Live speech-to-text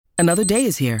Another day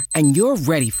is here, and you're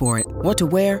ready for it. What to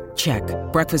wear? Check.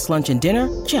 Breakfast, lunch, and dinner?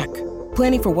 Check.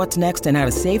 Planning for what's next and how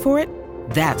to save for it?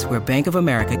 That's where Bank of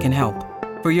America can help.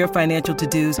 For your financial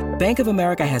to-dos, Bank of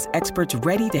America has experts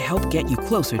ready to help get you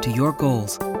closer to your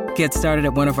goals. Get started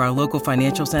at one of our local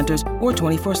financial centers or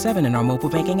 24/7 in our mobile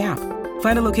banking app.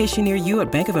 Find a location near you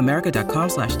at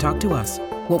bankofamerica.com/talktous.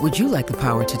 What would you like the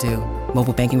power to do?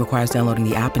 Mobile banking requires downloading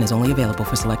the app and is only available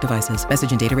for select devices.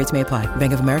 Message and data rates may apply.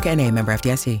 Bank of America N.A., member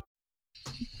FDIC.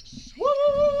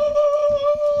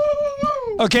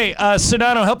 Okay,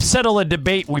 Sedano, help settle a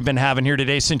debate we've been having here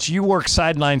today since you worked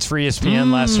sidelines for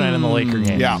ESPN last night in the Laker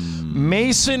game. Yeah.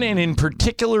 Mason, and in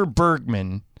particular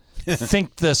Bergman,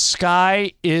 think the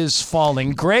sky is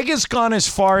falling. Greg has gone as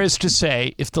far as to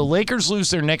say if the Lakers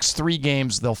lose their next 3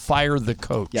 games, they'll fire the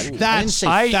coach. Yeah, That's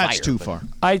too far.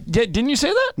 Didn't you say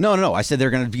that? No. I said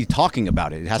they're going to be talking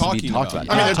about it. It has to be talked about.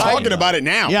 I mean, they're talking about it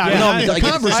now. Yeah. The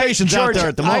conversation's out there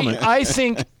at the moment. I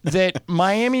think that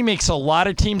Miami makes a lot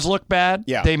of teams look bad.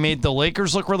 Yeah. They made the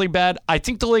Lakers look really bad. I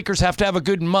think the Lakers have to have a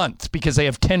good month because they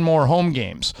have 10 more home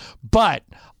games. But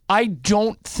I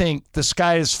don't think the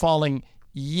sky is falling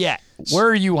yet. Where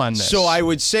are you on this? So I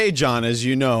would say, John, as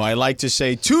you know, I like to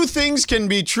say 2 things can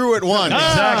be true at once.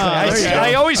 Exactly.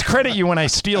 I always credit you when I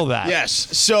steal that. Yes.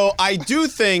 So I do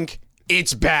think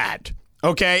it's bad.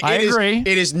 Okay? I agree.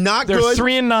 It is not They're good.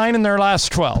 3-9 in their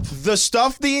last 12. The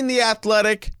stuff in The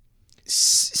Athletic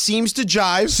seems to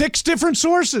jive. 6 different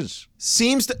sources.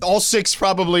 Seems to all 6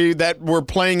 probably that were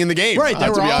playing in the game. Right, they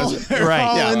were all in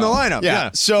the lineup. Yeah.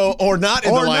 So or not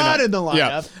in the lineup. Or not in the lineup.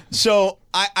 Yeah. So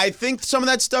I think some of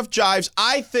that stuff jives.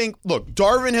 I think, look,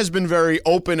 Darvin has been very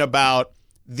open about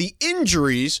the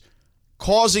injuries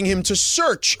causing him to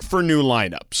search for new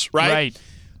lineups, right? Right.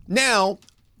 Now,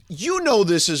 you know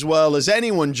this as well as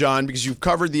anyone, John, because you've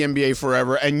covered the NBA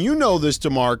forever, and you know this,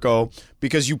 DeMarco,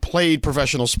 because you played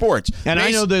professional sports. And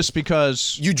I know this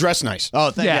because you dress nice.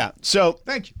 Oh, thank you. Yeah. So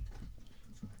Thank you.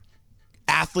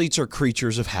 athletes are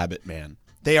creatures of habit, man.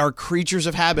 They are creatures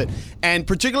of habit. And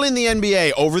particularly in the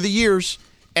NBA, over the years,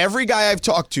 every guy I've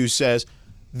talked to says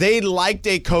they liked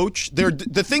a coach.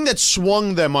 The thing that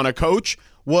swung them on a coach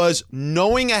was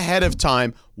knowing ahead of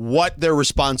time what their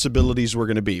responsibilities were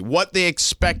going to be, what they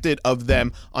expected of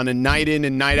them on a night in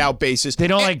and night out basis. They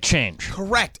don't like change.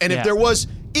 Correct. And if there was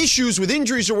issues with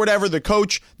injuries or whatever,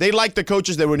 they like the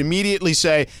coaches that would immediately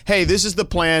say, hey, this is the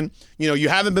plan. You know, you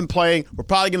haven't been playing. We're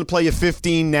probably going to play you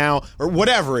 15 now or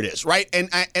whatever it is, right? And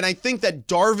I think that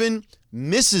Darvin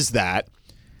misses that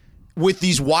with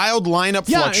these wild lineup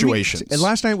fluctuations. And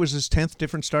last night was his 10th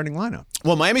different starting lineup.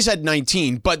 Well, Miami's had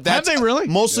 19, but that's Have they really?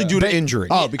 mostly due to injury.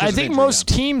 Oh, because I think most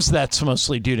teams that's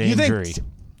mostly due to injury.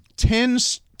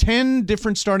 Think 10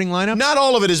 different starting lineups? Not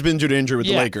all of it has been due to injury with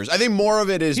the Lakers. I think more of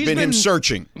it has been him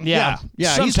searching. Yeah.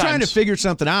 He's trying to figure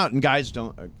something out, and guys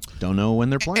don't know when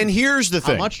they're playing. And here's the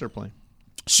thing. How much they're playing.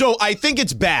 So I think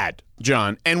it's bad,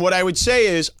 John. And what I would say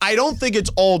is I don't think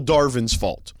it's all Darvin's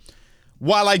fault.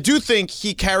 While I do think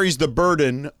he carries the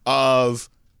burden of,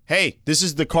 hey, this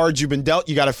is the cards you've been dealt.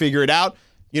 You got to figure it out.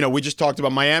 You know, we just talked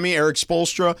about Miami, Eric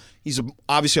Spoelstra. He's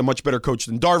obviously a much better coach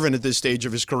than Darvin at this stage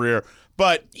of his career,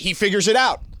 but he figures it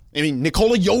out. I mean,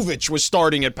 Nikola Jovic was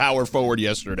starting at power forward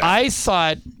yesterday. I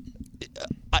thought,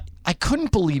 I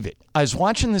couldn't believe it. I was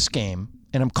watching this game,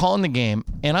 and I'm calling the game,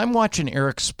 and I'm watching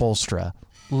Eric Spoelstra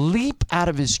leap out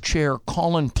of his chair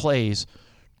calling plays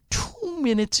 2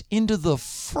 minutes into the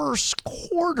first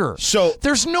quarter. So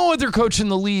there's no other coach in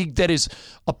the league that is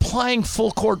applying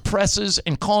full court presses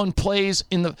and calling plays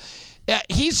in the.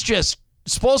 He's just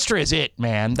Spoelstra is it,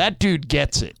 man. That dude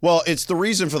gets it. Well, it's the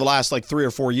reason for the last 3 or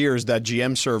 4 years that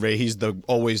GM survey. He's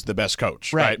always the best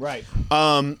coach. Right.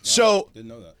 So didn't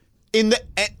know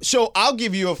that. So I'll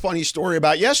give you a funny story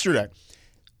about yesterday.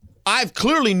 I've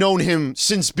clearly known him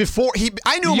since before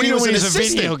I knew him when he was an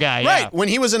assistant. A video guy, right, when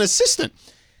he was an assistant.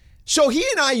 So he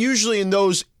and I usually in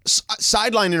those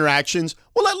sideline interactions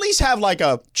will at least have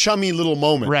a chummy little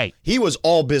moment. Right. He was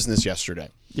all business yesterday.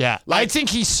 Yeah. I think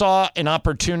he saw an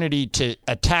opportunity to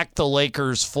attack the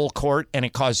Lakers full court, and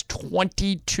it caused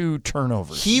 22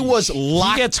 turnovers. He was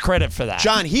locked. He gets credit for that.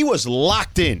 John, he was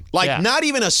locked in. Not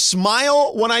even a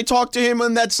smile when I talked to him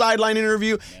in that sideline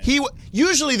interview.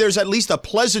 Usually there's at least a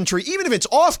pleasantry, even if it's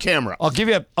off camera. I'll give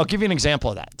you an example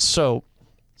of that.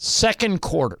 Second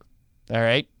quarter, all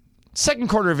right? Second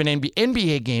quarter of an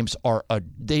NBA games are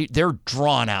they're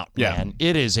drawn out, man.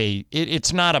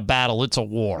 It's not a battle, it's a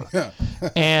war.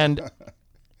 And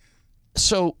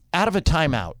so out of a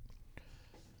timeout,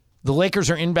 the Lakers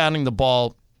are inbounding the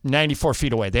ball 94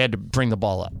 feet away. They had to bring the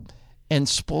ball up. And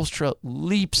Spoelstra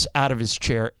leaps out of his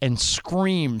chair and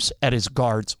screams at his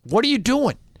guards, "What are you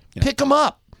doing? Pick him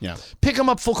up." Yeah. Pick him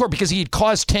up full court because he had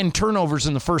caused 10 turnovers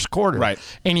in the first quarter. Right.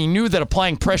 And he knew that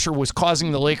applying pressure was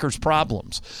causing the Lakers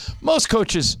problems. Most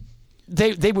coaches,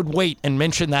 they would wait and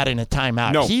mention that in a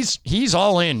timeout. No. He's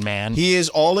all in, man. He is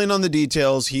all in on the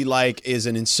details. He is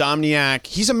an insomniac.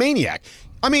 He's a maniac.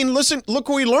 I mean, listen, look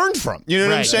who he learned from. You know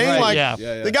what I'm saying? Right.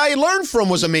 The guy he learned from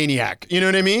was a maniac. You know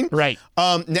what I mean? Right.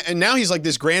 And now he's like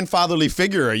this grandfatherly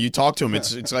figure. You talk to him,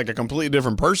 it's like a completely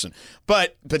different person.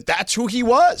 But that's who he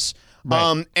was.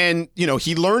 Right. And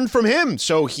he learned from him.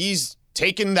 So he's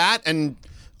taken that and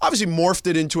obviously morphed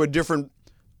it into a different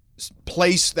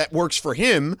place that works for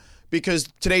him, because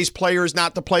today's player is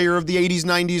not the player of the 80s,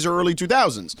 90s, or early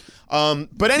 2000s.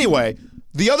 But anyway,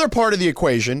 the other part of the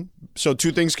equation, so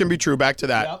two things can be true, back to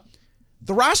that. Yep.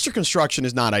 The roster construction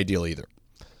is not ideal either.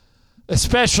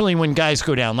 Especially when guys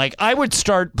go down. Like, I would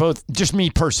start both, just me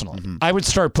personally, I would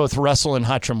start both Russell and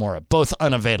Hachimura, both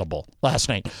unavailable last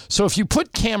night. So if you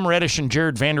put Cam Reddish and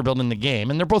Jared Vanderbilt in the game,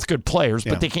 and they're both good players,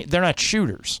 but they're not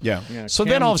shooters. Yeah. So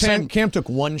then all of a sudden, Cam took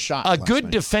one shot. A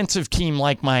good defensive team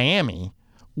like Miami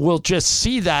will just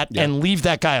see that and leave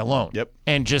that guy alone. Yep.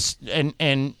 And just and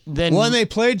then when they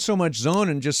played so much zone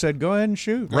and just said, "Go ahead and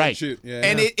shoot." Right. Shoot. Yeah,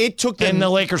 And it took them. And the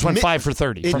Lakers went 5 for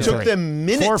 30. It took them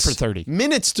minutes. 4 for 30.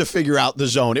 Minutes to figure out the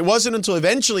zone. It wasn't until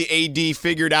eventually AD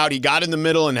figured out, he got in the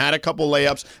middle and had a couple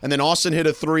layups, and then Austin hit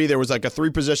a 3. There was like a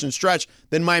 3-possession stretch.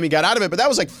 Then Miami got out of it, but that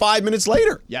was like 5 minutes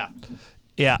later. Yeah.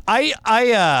 Yeah.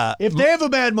 I If they have a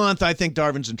bad month, I think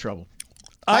Darvin's in trouble.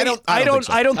 I don't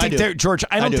think there, George.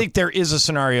 I don't do. think there is a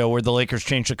scenario where the Lakers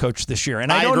change the coach this year,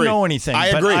 and I don't agree. know anything.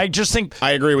 I but agree. I just think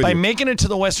I agree with by you. making it to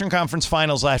the Western Conference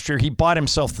Finals last year, he bought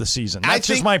himself the season. That's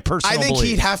just my personal I think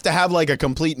belief. he'd have to have like a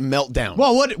complete meltdown.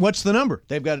 Well, what's the number?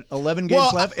 They've got 11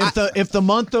 games left. If the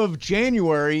month of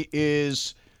January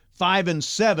is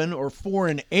 5-7 or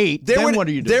 4-8, then what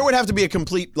are you doing? There would have to be a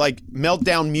complete like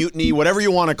meltdown, mutiny, whatever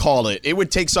you want to call it. It would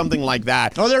take something like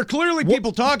that. Oh, there are clearly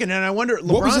people talking, and I wonder. was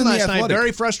LeBron in The last night, Athletic?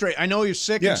 very frustrated. I know he was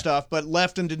sick Yeah. and stuff, but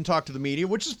left and didn't talk to the media,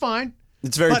 which is fine.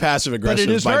 It's very passive aggressive.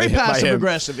 But it is by very him. passive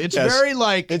aggressive. It's very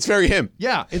like It's very him.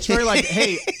 Yeah, it's very like,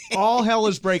 hey, all hell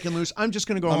is breaking loose. I'm just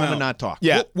going to go home out. and not talk.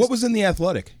 Yeah. What was in The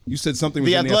Athletic? You said something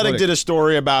was The in Athletic did a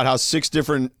story about how 6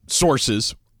 different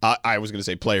sources, I was going to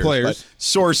say players, but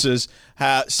sources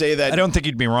say that I don't think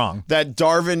you'd be wrong. that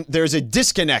Darvin, there's a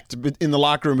disconnect in the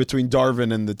locker room between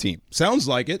Darvin and the team. Sounds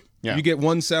like it. Yeah. You get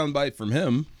one soundbite from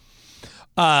him,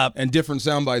 and different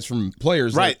sound bites from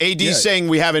players. Right. that- AD's saying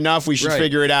we have enough, we should Right.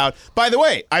 figure it out. By the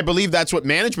way, I believe that's what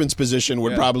management's position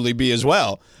would probably be as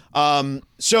well.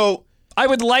 So I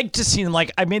would like to see them.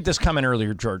 Like I made this comment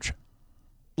earlier, George.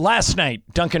 Last night,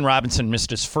 Duncan Robinson missed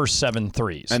his first 7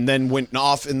 threes. and then went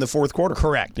off in the fourth quarter.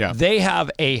 Correct. Yeah. They have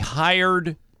a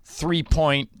hired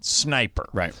 3-point sniper.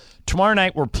 Right. Tomorrow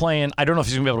night we're playing. I don't know if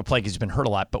he's going to be able to play because he's been hurt a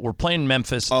lot, but we're playing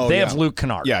Memphis. They have Luke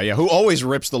Kennard. Yeah, who always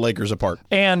rips the Lakers apart.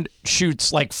 And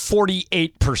shoots like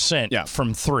 48%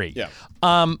 from 3. Yeah.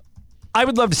 I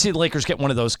would love to see the Lakers get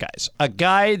one of those guys. A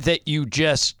guy that you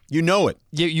just You know it.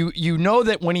 you know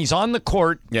that when he's on the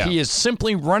court, he is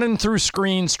simply running through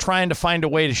screens trying to find a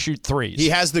way to shoot threes. He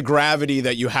has the gravity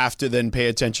that you have to then pay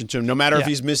attention to him, no matter if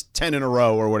he's missed 10 in a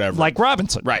row or whatever. like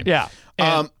Robinson. Right. Yeah.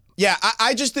 And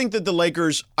I just think that the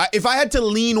Lakers, if I had to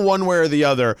lean one way or the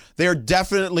other, they're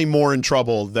definitely more in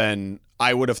trouble than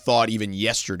I would have thought even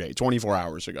yesterday, 24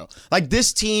 hours ago. Like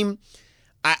this team,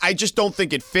 I just don't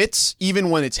think it fits,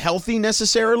 even when it's healthy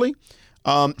necessarily.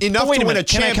 Enough wait to a win minute. a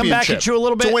championship. Can I come back at you a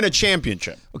little bit? To win a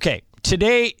championship. Okay,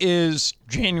 today is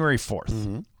January 4th.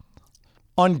 Mm-hmm.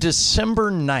 On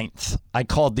December 9th, I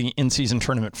called the in-season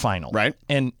tournament final. Right.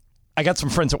 And I got some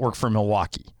friends that work for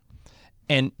Milwaukee.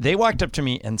 And they walked up to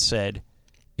me and said,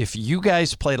 if you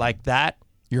guys play like that,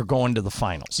 you're going to the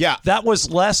finals. Yeah. That was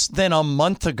less than a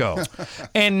month ago.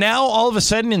 And now, all of a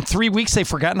sudden, in 3 weeks, they've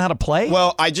forgotten how to play?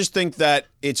 Well, I just think that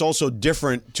it's also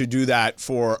different to do that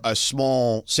for a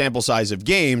small sample size of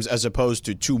games as opposed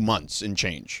to 2 months and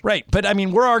change. Right, but I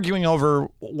mean, we're arguing over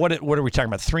what are we talking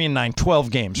about? 3 and 9,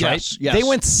 12 games, Yes, right? yes. They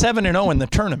went 7-0 in the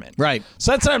tournament, Right.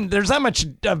 So there's not much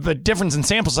of a difference in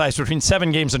sample size between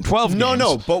 7 games and 12 games.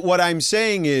 No, but what I'm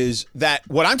saying is that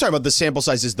what I'm talking about, the sample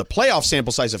size, is the playoff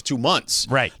sample size of 2 months.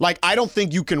 Right. Like, I don't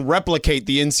think you can replicate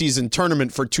the in-season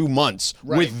tournament for 2 months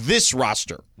with this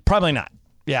roster. Probably not.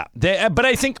 Yeah, but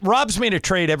I think Rob's made a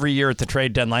trade every year at the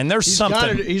trade deadline. There's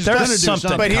something. He's gotta do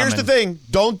something. But here's the thing.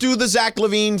 Don't do the Zach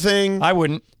LaVine thing. I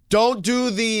wouldn't. Don't do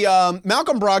the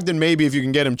Malcolm Brogdon, maybe, if you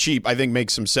can get him cheap, I think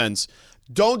makes some sense.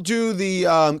 Don't do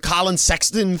the Colin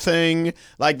Sexton thing,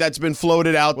 like that's been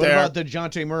floated out What there. about the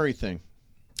DeJounte Murray thing?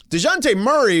 DeJounte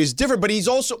Murray is different, but he's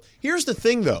also... Here's the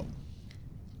thing, though.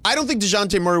 I don't think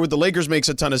DeJounte Murray with the Lakers makes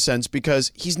a ton of sense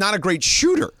because he's not a great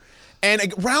shooter.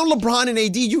 And around LeBron and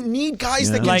AD, you need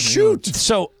guys that can shoot.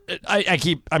 So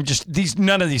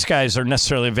none of these guys are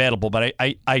necessarily available, but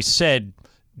I said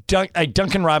a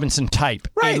Duncan Robinson type,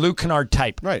 a Luke Kennard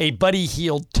type, a Buddy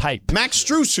Hield type. Max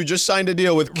Strus, who just signed a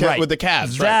deal with the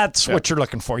Cavs. That's what you're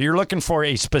looking for. You're looking for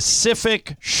a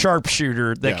specific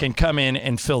sharpshooter that can come in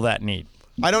and fill that need.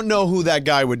 I don't know who that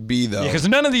guy would be, though. Because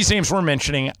none of these names we're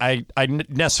mentioning, I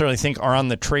necessarily think are on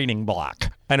the trading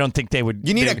block. I don't think they would.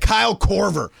 You need a Kyle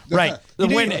Korver. Right.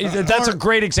 That's a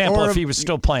great example if he was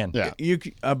still playing.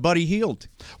 Yeah. Buddy Hield.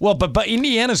 Well, but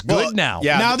Indiana's good now.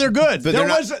 Yeah, now they're good.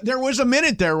 There was a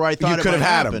minute there where I thought you could have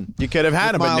had him. You could have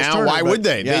had him, but now why would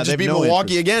they? They just beat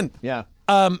Milwaukee again. Yeah.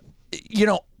 I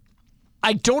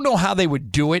don't know how they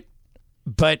would do it,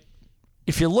 but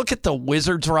if you look at the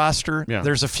Wizards roster,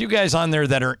 there's a few guys on there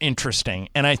that are interesting,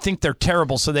 and I think they're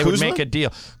terrible, so they would make a deal.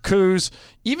 Kuz,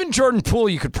 even Jordan Poole,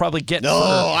 you could probably get.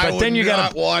 I would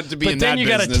not want to be in that business. But then you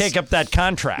got to take up that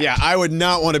contract. Yeah, I would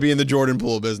not want to be in the Jordan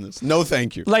Poole business. No,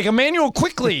 thank you. Like Emmanuel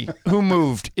Quickly, who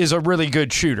moved, is a really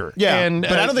good shooter. Yeah,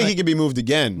 but I don't think he could be moved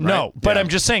again. Right? No, but I'm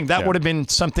just saying that would have been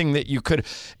something that you could.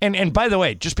 And by the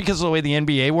way, just because of the way the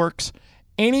NBA works,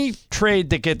 any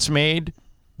trade that gets made,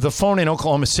 the phone in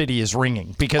Oklahoma City is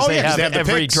ringing because they have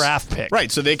every draft pick.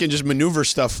 Right, so they can just maneuver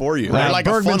stuff for you. Like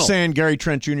Bergman's saying Gary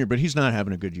Trent Jr., but he's not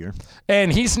having a good year.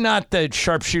 And he's not the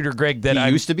sharpshooter, Greg, that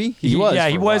he used to be? He was. Yeah,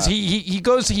 he was.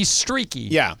 He's streaky.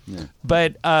 Yeah.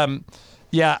 But, I'm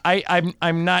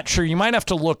not sure. You might have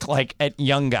to look at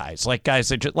young guys, like guys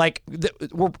that just,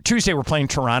 Tuesday we're playing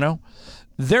Toronto.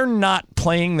 They're not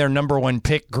playing their number one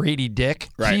pick, Grady Dick.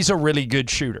 Right. He's a really good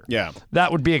shooter. Yeah.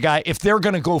 That would be a guy. If they're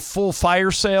going to go full fire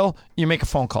sale, you make a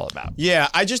phone call about. Yeah,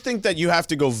 I just think that you have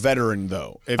to go veteran,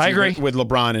 though. I agree. With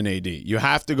LeBron and AD. You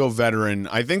have to go veteran.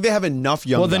 I think they have enough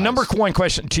young guys. The number one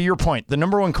question, to your point, the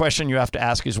number one question you have to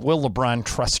ask is, will LeBron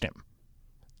trust him?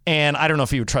 And I don't know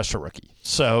if he would trust a rookie.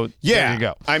 So there you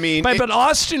go. I mean, but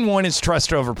Austin won his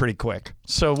trust over pretty quick.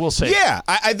 So we'll see. Yeah,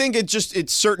 I think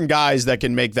it's certain guys that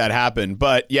can make that happen.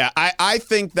 But yeah, I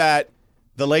think that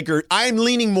the Lakers. I'm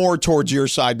leaning more towards your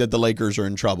side that the Lakers are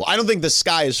in trouble. I don't think the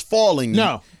sky is falling.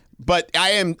 No. But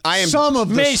I am. Some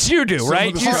of Mace, you do,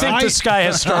 right? You think the sky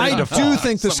has started to fall? I do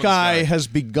think the sky has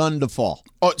begun to fall.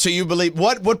 Oh, so you believe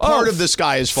what part of the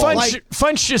sky is falling?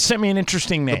 Funch just sent me an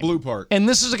interesting name. The blue part. And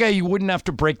this is a guy you wouldn't have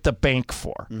to break the bank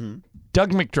for. Mm-hmm.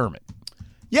 Doug McDermott.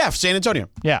 Yeah, San Antonio.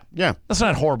 Yeah. Yeah. That's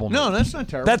not horrible. No, that's not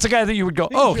terrible. That's a guy that you would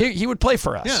go, he would play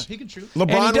for us. Yeah, he can shoot.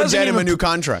 LeBron would get him a new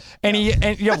contract. And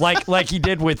like he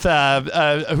did with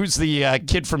who's the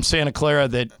kid from Santa Clara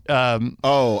that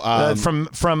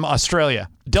from Australia.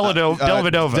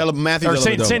 Dellavedova. Matthew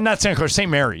Dellavedova. Not Santa Clara, St.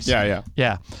 Mary's.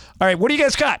 Yeah. All right, what do you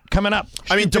guys got coming up?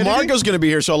 I mean, DeMarco's going to be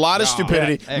here, so a lot of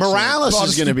stupidity. Yeah, Morales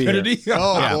is going to be here.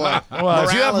 Oh, boy. Well,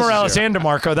 if you have Morales and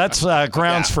DeMarco, that's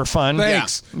grounds for fun.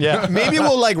 Thanks. Yeah. Maybe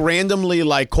we'll randomly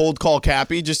cold call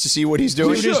Cappy just to see what he's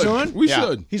doing. We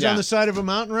should. He's on the side of a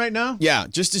mountain right now? Yeah,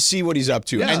 just to see what he's up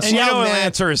to. Yeah. And he'll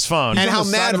answer his phone. And how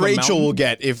mad Rachel will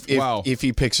get if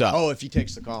he picks up. Oh, if he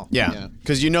takes the call. Yeah,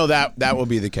 because that will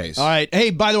be the case. All right.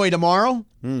 Hey, by the way, tomorrow,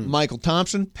 Michael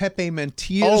Thompson, Pepe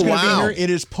Mantilla is going to be here. It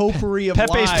is Potpourri of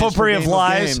Pepe's Lies. Potpourri of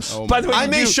Lies. By the way, I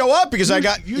may show up because I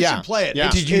got. You should play it. Yeah.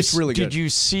 It's really good. Did you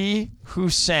see who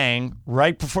sang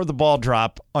right before the ball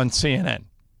drop on CNN?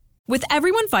 With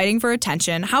everyone fighting for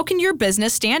attention, how can your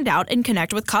business stand out and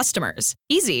connect with customers?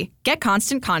 Easy. Get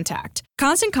Constant Contact.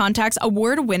 Constant Contact's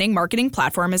award-winning marketing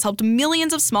platform has helped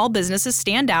millions of small businesses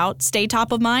stand out, stay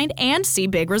top of mind, and see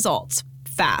big results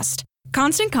fast.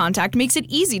 Constant Contact makes it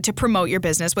easy to promote your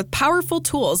business with powerful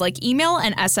tools like email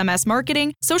and SMS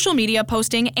marketing, social media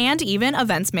posting, and even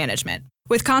events management.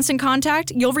 With Constant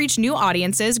Contact, you'll reach new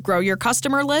audiences, grow your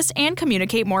customer list, and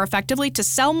communicate more effectively to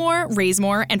sell more, raise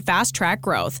more, and fast-track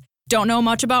growth. Don't know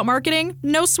much about marketing?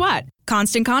 No sweat.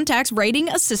 Constant Contact's writing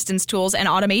assistance tools and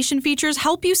automation features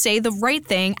help you say the right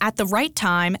thing at the right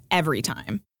time, every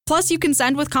time. Plus, you can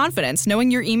send with confidence,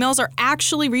 knowing your emails are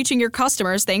actually reaching your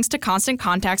customers thanks to Constant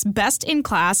Contact's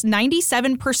best-in-class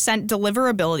 97%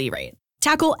 deliverability rate.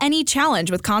 Tackle any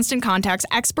challenge with Constant Contact's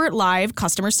expert live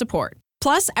customer support.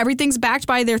 Plus, everything's backed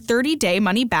by their 30-day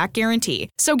money-back guarantee.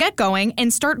 So get going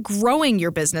and start growing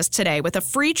your business today with a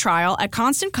free trial at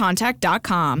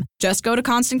ConstantContact.com. Just go to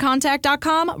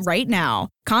ConstantContact.com right now.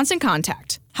 Constant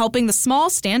Contact, helping the small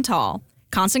stand tall.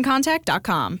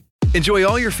 ConstantContact.com. Enjoy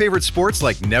all your favorite sports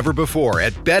like never before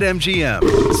at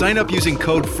BetMGM. Sign up using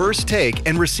code FIRSTTAKE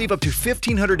and receive up to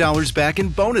 $1,500 back in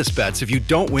bonus bets if you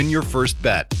don't win your first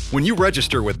bet. When you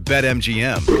register with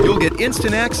BetMGM, you'll get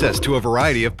instant access to a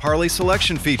variety of parlay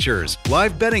selection features,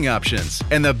 live betting options,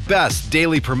 and the best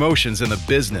daily promotions in the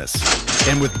business.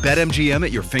 And with BetMGM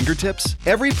at your fingertips,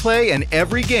 every play and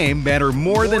every game matter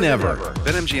more than ever.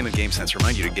 BetMGM and GameSense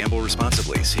remind you to gamble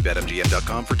responsibly. See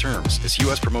BetMGM.com for terms. This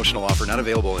U.S. promotional offer not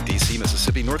available in D.C.,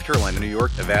 Mississippi, North Carolina, New York,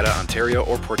 Nevada, Ontario,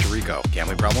 or Puerto Rico.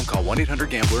 Gambling problem? Call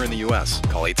 1-800-GAMBLER in the U.S.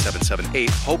 Call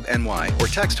 877-8-HOPE-NY or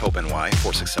text HOPE-NY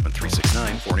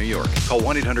 467-369 for New York. Call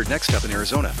 1-800-NEXT-STEP in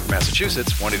Arizona. For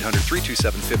Massachusetts,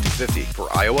 1-800-327-5050.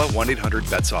 For Iowa,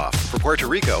 1-800-BETS-OFF. For Puerto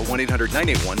Rico,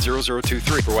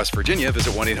 1-800-981-0023. For West Virginia,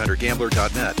 visit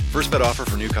 1-800-GAMBLER.net. First bet offer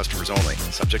for new customers only.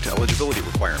 Subject to eligibility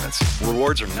requirements.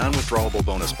 Rewards are non-withdrawable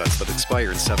bonus bets that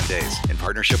expire in 7 days. In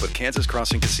partnership with Kansas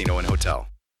Crossing Casino and Hotel.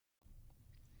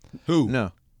 Who?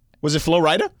 No. Was it Flo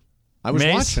Rida? I was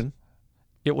Mace? watching.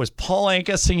 It was Paul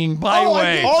Anka singing My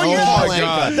Way. You're my Paul Anka.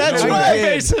 God. That's No, he right.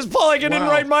 did. It says Paul Anka didn't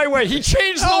write My Way. He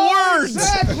changed the words.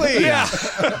 Exactly. Yeah.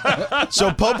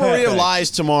 So Potpourri of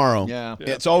Lies tomorrow. Yeah.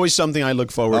 It's always something I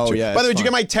look forward to. yeah, By the way, it's did you fun.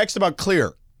 get my text about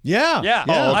Clear? Yeah. Yeah.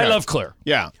 Oh, okay. I love Clear.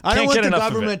 Yeah. I don't Can't want get the enough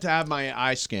of government it. to have my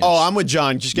eye scans. Oh, I'm with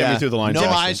John. Just get me through the line. No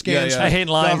Text eye me. scans. I hate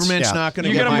lines. Government's Yeah. not going to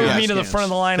You get got my to move eye me to the scans. front of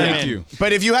the line. I'm Thank in. you.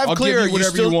 But if you have I'll give Clear, you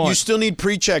whatever you want. you still need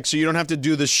pre-check, so you don't have to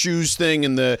do the shoes thing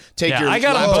and the take Yeah, your I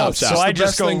got them laptops both, so out. I the just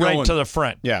best go thing right going. to the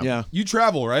front. Yeah. Yeah. You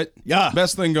travel, right? Yeah.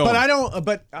 Best thing going. But I don't.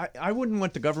 But I wouldn't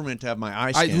want the government to have my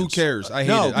eye scans. Who cares? I hate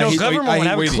No, it. I No, hate, government I will hate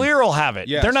have it. waiting. Clear will have it.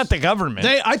 Yes. They're not the government.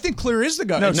 I think Clear is the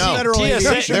government. No, It's Federal TSA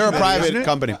Aviation They're a Committee, isn't private it?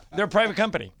 company. They're a private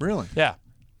company. Really? Yeah.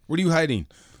 What are you hiding?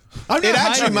 I'm not It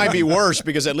actually hiding might be it. worse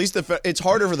because at least it's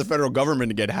harder for the federal government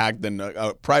to get hacked than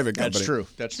a private company. That's true.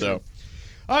 That's true. So.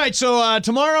 All right, so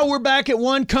tomorrow we're back at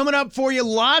 1. Coming up for you,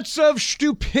 lots of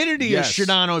stupidity, Yes. as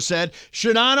Sedano said.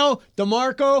 Sedano,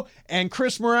 DeMarco, and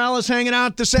Chris Morales hanging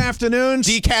out this afternoon.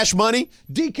 Cash Money.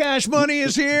 D-Cash Money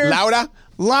is here. Lauda.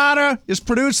 Lada is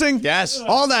producing. Yes.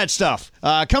 All that stuff.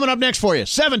 Coming up next for you,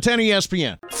 710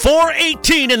 ESPN.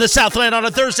 4:18 in the Southland on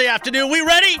a Thursday afternoon. We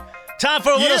ready? Time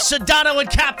for a little Sedano and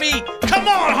Cappy. Come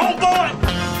on, homeboy.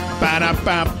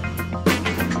 Ba-da-bop.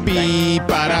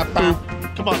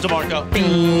 Beep-ba-da-boop. Come on, DeMarco.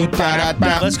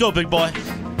 Beep-ba-da-bop. Let's go, big boy.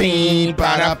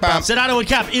 Beep-ba-da-bop. Sedano and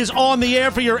Cap is on the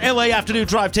air for your LA afternoon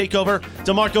drive takeover.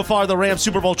 DeMarco Farr, the Rams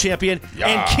Super Bowl champion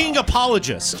and King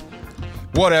apologist.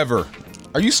 Whatever.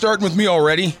 Are you starting with me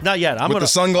already? Not yet. I'm with gonna, the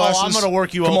sunglasses? Oh, I'm going to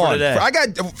work you Come over on. today. I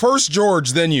got first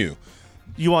George, then you.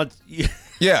 You want...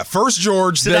 Yeah, first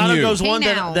George, then Sedano you. goes one, Hey,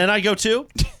 then, now. then I go two.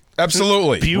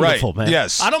 Absolutely. Beautiful, right. man.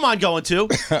 Yes. I don't mind going two.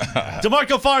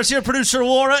 DeMarco Farr is here. Producer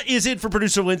Laura is in for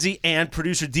producer Lindsay and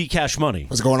producer D-Cash Money.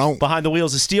 What's going on? Behind the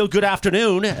wheels of steel. Good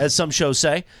afternoon, as some shows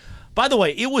say. By the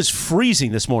way, it was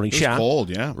freezing this morning, Sean. cold,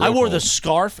 yeah. I Real wore cold. the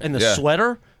scarf and the Yeah.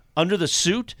 sweater under the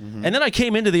suit, and then I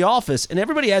came into the office, and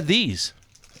everybody had these.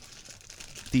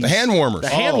 The hand warmers. The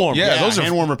hand warmers. Yeah, those are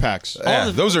hand warmer packs. Yeah,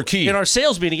 those are key. In our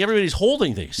sales meeting, everybody's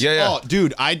holding these. Yeah. Oh,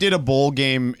 dude, I did a bowl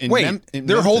game in Wait, in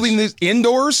they're Memphis. holding these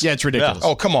indoors? Yeah, it's ridiculous.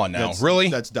 Oh, come on now. That's- really?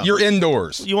 that's dumb. You're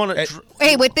indoors. You want to...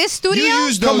 Wait, with this studio? You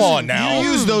use those, Come on now. You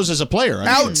use those as a player. I mean,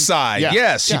 Outside, Yeah.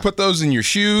 yes. Yeah. You put those in your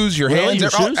shoes, your Really? hands.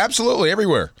 Your Oh, shoes? absolutely,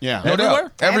 everywhere. Yeah. No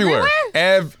doubt. Everywhere?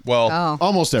 Well, Oh.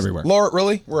 almost everywhere. Laura,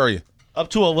 really? Where are you? Up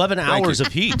to 11 hours of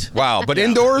heat. Wow, but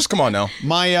indoors? Come on now.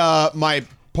 My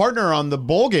partner on the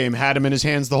bowl game had him in his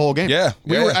hands the whole game. Yeah,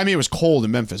 we yeah. were. I mean, it was cold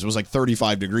in Memphis. It was like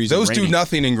 35 degrees. Those and do rainy.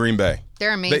 nothing in Green Bay.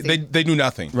 They're amazing. They do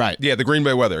nothing. Right. Yeah, the Green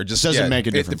Bay weather. It just Doesn't yeah, make a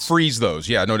It difference. frees those.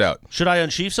 Yeah, no doubt. Should I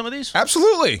unsheath some of these?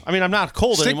 Absolutely. I mean, I'm not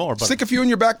cold anymore, but Stick a few in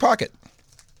your back pocket.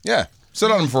 Yeah.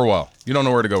 Sit on them for a while. You don't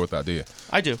know where to go with that, do you?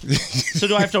 I do. So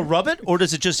do I have to rub it, or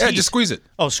does it just Yeah, heat? just squeeze it.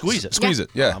 Oh, squeeze it. Squeeze it.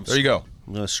 Yeah, there you go.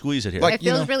 I'm going to squeeze it here. It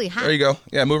feels really hot. There you go.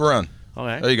 Yeah, move around.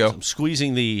 Okay. There you go. So I'm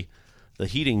squeezing the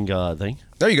heating thing.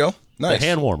 There you go. Nice. The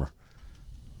hand warmer.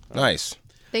 Nice.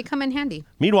 They come in handy.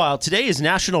 Meanwhile, today is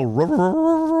National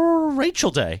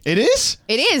Rachel Day. It is?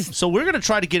 It is. So we're going to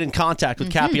try to get in contact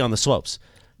with Cappy on the slopes.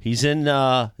 He's in,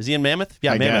 is he in Mammoth?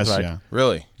 Yeah, I Mammoth, guess, right? yeah.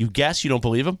 Really? You guess? You don't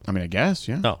believe him? I mean, I guess,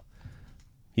 yeah. No.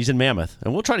 He's in Mammoth.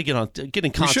 And we'll try to get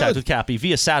in contact should. with Cappy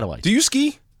via satellite. Do you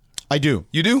ski? I do.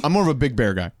 You do? I'm more of a Big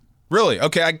Bear guy. Really?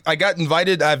 Okay, I got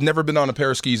invited. I've never been on a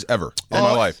pair of skis ever in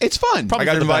my life. It's fun. Probably I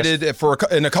got for the best.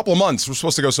 invited in a couple of months. We're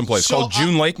supposed to go someplace So called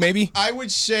June Lake, maybe. I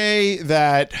would say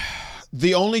that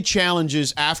the only challenge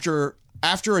is after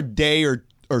a day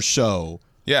or so,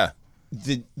 Yeah.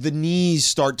 the knees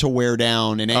start to wear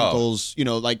down and ankles,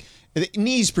 like the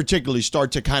knees particularly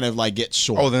start to kind of like get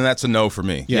sore. Oh, then that's a no for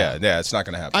me. Yeah, it's not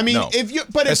going to happen. I mean, no.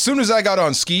 as soon as I got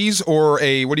on skis or what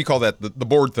do you call that? The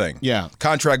board thing. Yeah.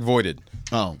 Contract voided.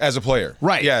 Oh. As a player.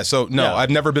 Right. Yeah, so no, I've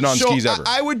never been on skis ever.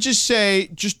 I would just say,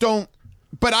 just don't.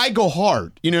 But I go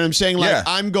hard. You know what I'm saying? Like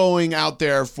I'm going out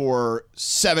there for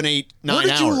 7, 8, 9 hours.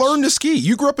 Where did you learn to ski?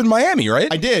 You grew up in Miami, right?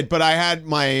 I did, but I had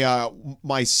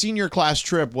my senior class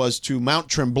trip was to Mount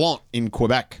Tremblant in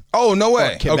Quebec. Oh, no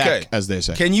way. Quebec, okay. as they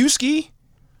say. Can you ski?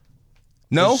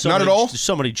 No, not at all? There's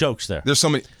so many jokes there. There's so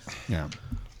many. Yeah.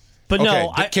 But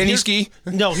no. Can he ski?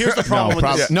 No, here's the problem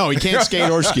with this. No, he can't skate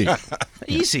or ski.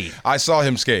 Easy. I saw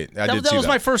him skate. That was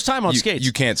my first time on skates.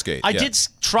 You can't skate. I did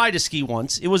try to ski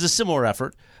once. It was a similar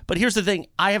effort. But here's the thing.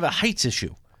 I have a heights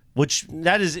issue, which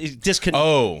that is disconnect.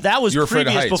 Oh, that was you're afraid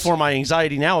of previous heights. before my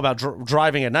anxiety now about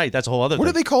driving at night. That's a whole other thing. What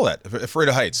do they call that? Afraid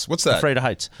of heights. What's that? Afraid of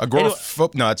heights. No,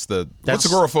 it's what's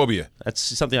agoraphobia? That's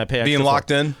something I pay extra Being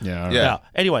locked in? Yeah.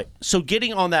 Anyway, so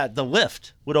getting on the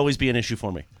lift would always be an issue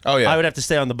for me. Oh, yeah. I would have to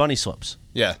stay on the bunny slopes.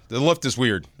 Yeah, the lift is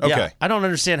weird. Okay. Yeah, I don't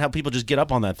understand how people just get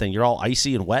up on that thing. You're all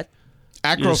icy and wet.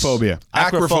 Acrophobia.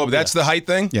 Acrophobia. That's the height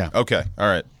thing? Yeah. Okay. All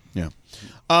right.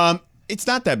 Yeah. It's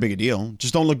not that big a deal.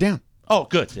 Just don't look down. Oh,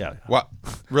 good. Yeah. What?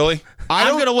 Really? I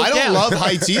don't down. love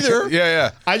heights either.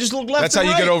 Yeah. I just look left That's and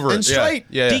how you right get over it. and straight.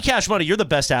 Yeah. D-Cash Money, you're the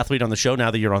best athlete on the show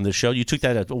now that you're on this show. You took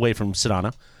that away from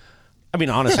Sedano. I mean,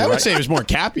 honestly, I would right? say it was more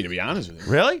Cappy, to be honest with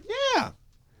you. Really? Yeah.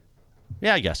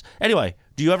 Yeah, I guess. Anyway,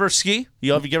 do you ever ski?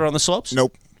 You ever get on the slopes?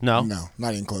 Nope. No? No,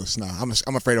 not even close. No,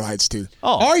 I'm afraid of heights too.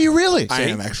 Oh. Are you really? I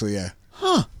am actually, yeah.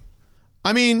 Huh.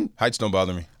 I mean, Heights don't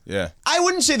bother me. Yeah. I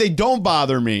wouldn't say they don't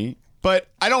bother me, but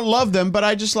I don't love them, but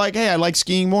I just like, hey, I like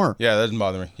skiing more. Yeah, that doesn't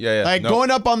bother me. Yeah. Like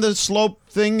going up on the slope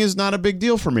thing is not a big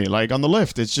deal for me. Like on the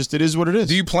lift, it is what it is.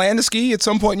 Do you plan to ski at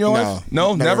some point in your life?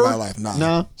 No, never? in my life, no.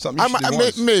 No. Something you should do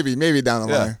once. Maybe down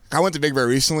the line. I went to Big Bear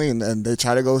recently, and they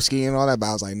tried to go skiing and all that, but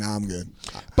I was like, nah, I'm good.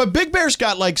 But Big Bear's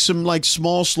got like some like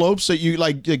small slopes that you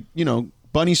like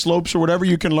bunny slopes or whatever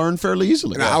you can learn fairly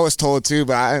easily. And I was told too,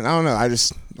 but I don't know. I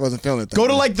just wasn't feeling it. Go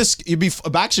to like this. It'd be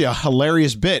actually a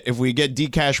hilarious bit if we get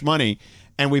D-Cash Money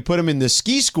and we put him in the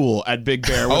ski school at Big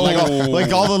Bear with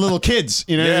like all the little kids.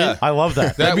 You know what I mean? I love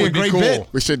that. That would be a great cool. bit.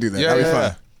 We should do that. Yeah, That'd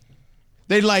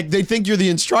be fun. They think you're the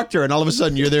instructor, and all of a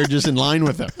sudden you're there just in line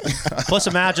with them. Plus,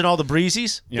 imagine all the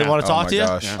breezies. Yeah. They want to talk to you.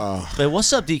 Gosh. Hey,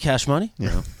 what's up, D-Cash Money?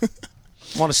 Yeah.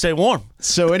 Want to stay warm.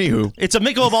 So anywho, It's a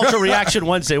Michelob Ultra Reaction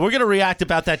Wednesday. We're going to react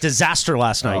about that disaster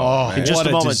last night in just what a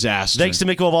a moment. disaster. Thanks to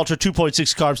Michelob Ultra, 2.6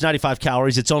 carbs, 95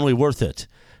 calories. It's only worth it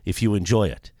if you enjoy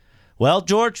it. Well,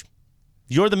 George,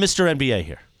 you're the Mr. NBA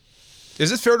here.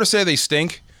 Is it fair to say they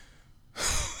stink?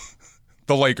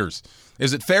 The Lakers.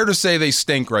 Is it fair to say they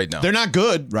stink right now? they're not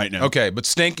good right now. Okay, but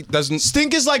stink doesn't...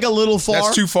 Stink is like a little far.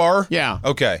 That's too far? Yeah.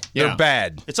 Okay. Yeah. They're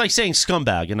bad. It's like saying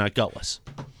scumbag and not gutless.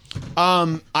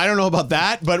 I don't know about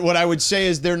that, but what I would say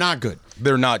is they're not good.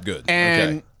 They're not good.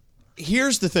 And okay.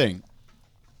 here's the thing.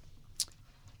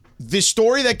 The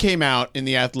story that came out in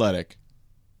The Athletic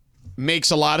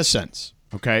makes a lot of sense.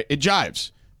 Okay? It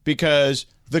jives. Because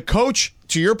the coach,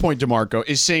 to your point, DeMarco,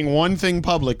 is saying one thing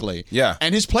publicly. Yeah.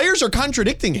 And his players are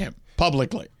contradicting him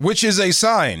publicly. Which is a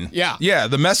sign. Yeah. Yeah,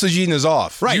 the messaging is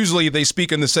off. Right. Usually they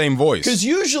speak in the same voice. Because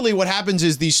usually what happens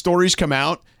is these stories come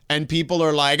out and people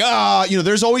are like,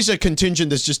 there's always a contingent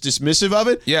that's just dismissive of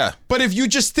it. Yeah. But if you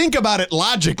just think about it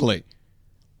logically,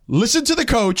 listen to the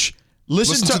coach,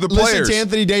 listen to the players. Listen to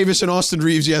Anthony Davis and Austin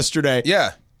Reeves yesterday.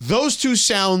 Yeah. Those two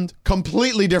sound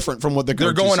completely different from what the coach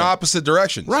They're going is saying. opposite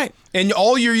directions. Right. And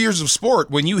all your years of sport,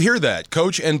 when you hear that,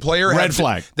 coach and player... Red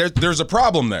flag. There's a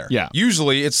problem there. Yeah.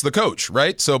 Usually it's the coach,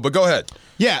 right? So, but go ahead.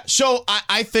 Yeah, so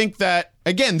I think that,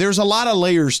 again, there's a lot of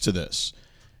layers to this.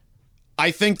 I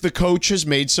think the coach has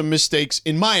made some mistakes,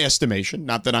 in my estimation.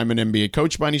 Not that I'm an NBA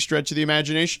coach by any stretch of the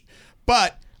imagination,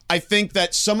 but I think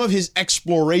that some of his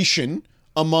exploration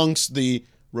amongst the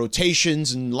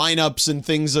rotations and lineups and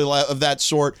things of that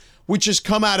sort, which has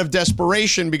come out of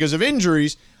desperation because of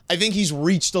injuries, I think he's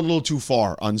reached a little too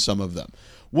far on some of them.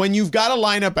 When you've got a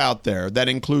lineup out there that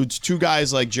includes two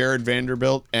guys like Jared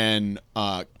Vanderbilt and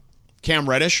Cam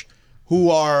Reddish, who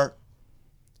are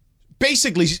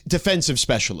basically defensive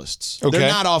specialists. Okay. They're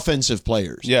not offensive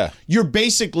players. Yeah. You're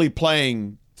basically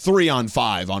playing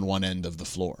 3-on-5 on one end of the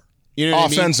floor. You know what I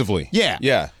mean? Offensively. Yeah.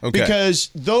 Yeah. Okay.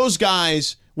 Because those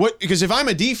guys, because if I'm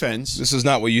a defense, This is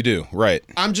not what you do. Right.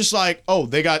 I'm just like,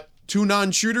 they got two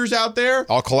non-shooters out there.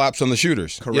 I'll collapse on the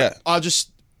shooters. Correct. Yeah. I'll just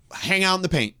hang out in the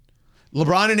paint.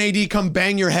 LeBron and AD come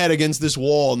bang your head against this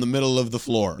wall in the middle of the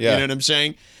floor. Yeah. You know what I'm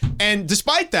saying? And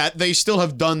despite that, they still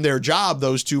have done their job,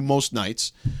 those two, most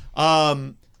nights.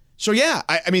 So yeah,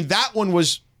 I mean that one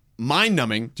was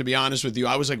mind-numbing, to be honest with you.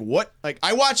 I was like, what? Like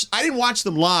I didn't watch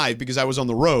them live because I was on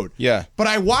the road. Yeah. But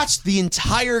I watched the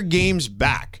entire games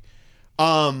back.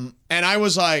 And I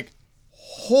was like,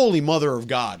 holy mother of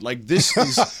God. Like this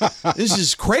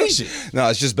is crazy. No,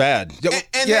 it's just bad.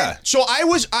 And then, so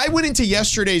I went into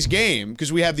yesterday's game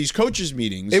because we have these coaches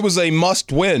meetings. It was a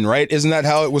must win, right? Isn't that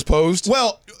how it was posed?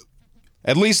 Well,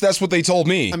 at least that's what they told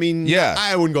me. I mean, yeah.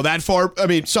 I wouldn't go that far. I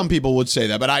mean, some people would say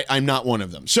that, but I'm not one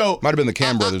of them. So might have been the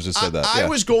Cam brothers that said that. I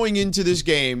was going into this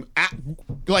game,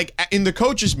 in the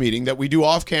coaches meeting that we do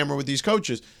off camera with these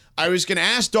coaches. I was going to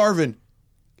ask Darvin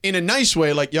in a nice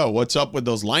way, like, yo, what's up with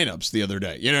those lineups the other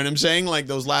day? You know what I'm saying? Like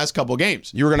those last couple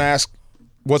games. You were going to ask,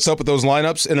 what's up with those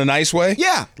lineups in a nice way?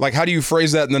 Yeah. Like, how do you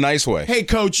phrase that in the nice way? Hey,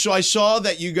 coach, so I saw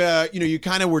that you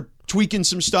kind of were tweaking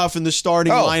some stuff in the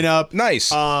starting lineup.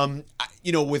 Nice.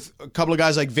 With a couple of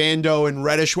guys like Vando and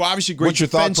Reddish, who are obviously great What's your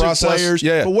thought defensive process? players.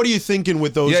 Yeah. But what are you thinking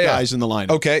with those guys in the lineup?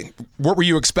 Okay. What were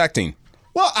you expecting?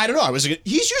 Well, I don't know.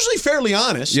 He's usually fairly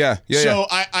honest. Yeah. So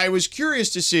I was curious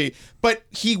to see. But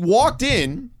he walked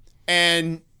in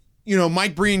and,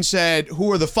 Mike Breen said,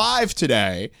 who are the 5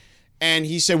 today? And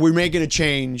he said, we're making a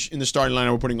change in the starting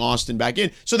lineup. We're putting Austin back in.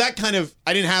 So that kind of,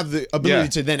 I didn't have the ability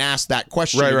to then ask that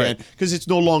question again because it's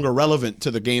no longer relevant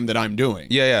to the game that I'm doing.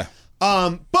 Yeah.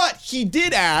 But he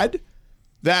did add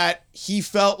that he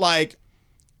felt like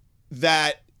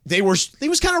that he was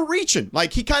kind of reaching.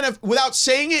 Like he kind of, without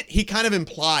saying it, he kind of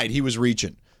implied he was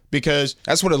reaching. Because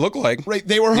that's what it looked like. Right,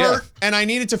 they were hurt, and I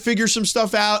needed to figure some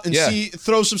stuff out and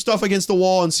throw some stuff against the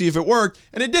wall and see if it worked,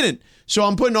 and it didn't. So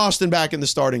I'm putting Austin back in the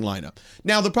starting lineup.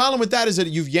 Now the problem with that is that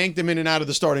you've yanked him in and out of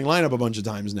the starting lineup a bunch of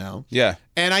times now. Yeah,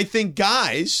 and I think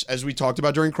guys, as we talked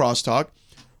about during crosstalk,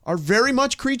 are very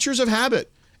much creatures of habit.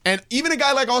 And even a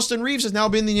guy like Austin Reeves has now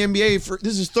been in the NBA for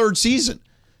this is his 3rd season.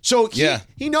 So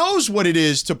he knows what it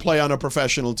is to play on a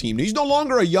professional team. He's no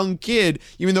longer a young kid,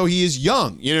 even though he is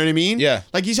young. You know what I mean? Yeah.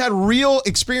 Like he's had real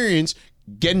experience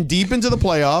getting deep into the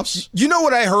playoffs. You know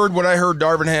what I heard when I heard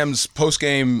Darvin Ham's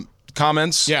post-game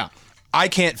comments? Yeah. I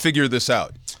can't figure this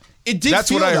out. It did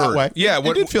feel that way. Yeah.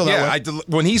 It did feel that way.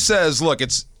 When he says, look,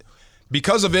 it's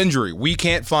because of injury, we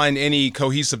can't find any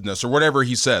cohesiveness or whatever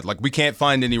he said. Like we can't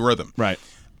find any rhythm. Right.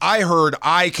 I heard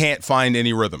I can't find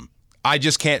any rhythm. I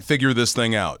just can't figure this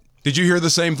thing out. Did you hear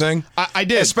the same thing? I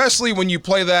did. Especially when you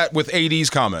play that with AD's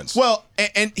comments. Well,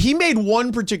 and he made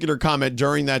one particular comment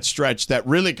during that stretch that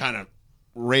really kind of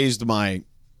raised my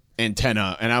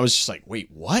antenna. And I was just like, wait,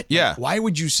 what? Yeah. Like, why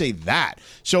would you say that?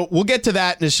 So we'll get to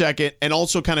that in a second and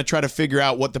also kind of try to figure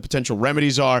out what the potential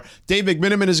remedies are. Dave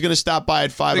McMiniman is going to stop by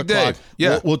at 5 o'clock. Dave.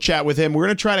 Yeah. We'll chat with him. We're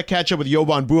going to try to catch up with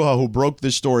Jovan Buha, who broke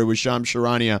this story with Shams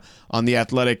Charania on The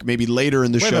Athletic, maybe later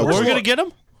in the show. We're going to get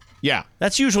him? Yeah.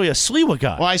 That's usually a Sliwa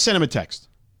guy. Well, I sent him a text.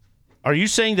 Are you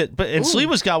saying that? But and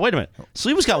Sliwa's got. Wait a minute.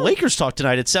 Sliwa's got Lakers talk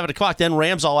tonight at 7 o'clock. Then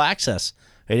Rams All Access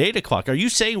at 8 o'clock. Are you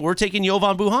saying we're taking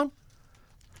Jovan Buha?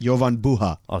 Jovan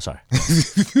Buha. Oh, sorry.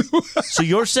 So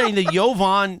you're saying that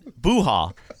Jovan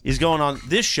Buha is going on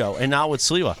this show and not with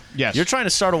Sliwa? Yes. You're trying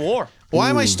to start a war. Why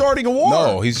am I starting a war?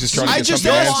 No, he's just trying to get just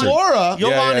something asked answered. Laura.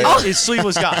 Jovan is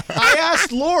Sliwa's guy. I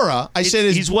asked Laura. I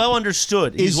said, he's well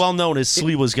understood. He's well known as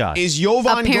Sliwa's guy. Is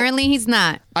Jovan Apparently he's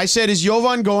not. I said, is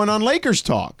Jovan going on Lakers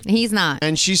talk? He's not.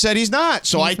 And she said he's not.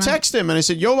 So I texted him and I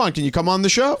said, Jovan, can you come on the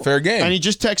show? Fair game. And he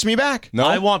just texted me back. No,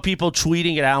 I want people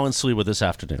tweeting at Alan Sliwa this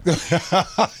afternoon.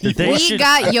 We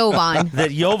got Jovan.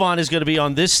 That Jovan is going to be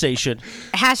on this station.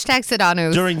 Hashtag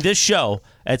Sedano. During this show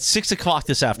at 6 o'clock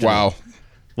this afternoon. Wow.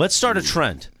 Let's start a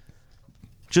trend.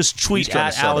 Just tweet He's trying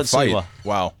at to start Alan a fight. Sliwa.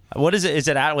 Wow. What is it? Is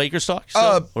it at Lakers Talk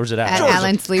still? Or is it at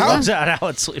Alan Sliwa? Is it at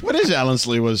Alan Sliwa? What is Alan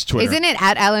Sliwa's Twitter? Isn't it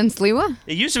at Alan Sliwa?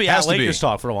 It used to be Has at to be. Lakers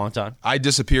Talk for a long time.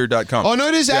 idisappear.com. Oh, no,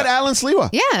 it is at Alan Sliwa.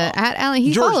 Yeah, at Alan.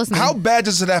 He George, follows me. how bad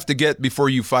does it have to get before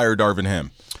you fire Darvin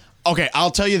Ham? Okay, I'll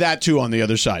tell you that, too, on the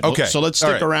other side. Okay. So let's All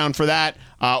stick right. around for that.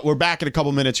 We're back in a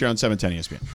couple minutes here on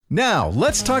 710 ESPN. Now,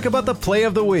 let's talk about the play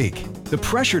of the week. The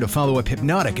pressure to follow up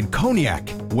Hypnotic and Cognac,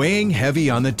 weighing heavy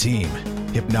on the team.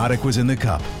 Hypnotic was in the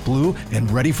cup, blue, and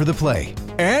ready for the play.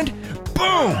 And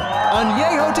boom!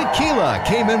 Añejo Tequila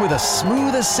came in with a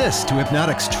smooth assist to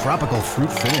Hypnotic's tropical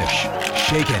fruit finish.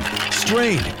 Shaken,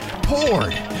 strained,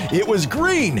 poured. It was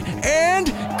green and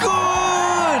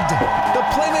good! The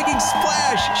playmaking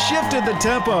splash shifted the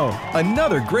tempo.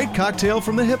 Another great cocktail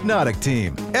from the Hypnotic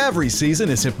team. Every season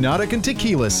is Hypnotic and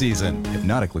Tequila season.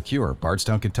 Hypnotic Liqueur,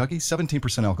 Bardstown, Kentucky,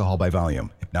 17% alcohol by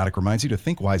volume. Hypnotic reminds you to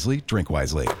think wisely, drink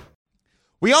wisely.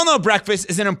 We all know breakfast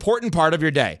is an important part of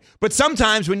your day, but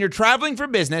sometimes when you're traveling for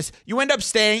business, you end up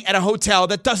staying at a hotel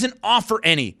that doesn't offer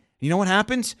any. You know what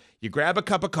happens? You grab a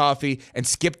cup of coffee and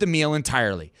skip the meal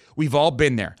entirely. We've all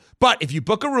been there. But if you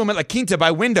book a room at La Quinta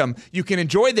by Wyndham, you can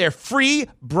enjoy their free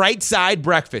Bright Side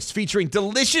breakfast featuring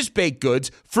delicious baked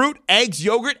goods, fruit, eggs,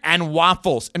 yogurt, and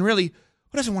waffles. And really,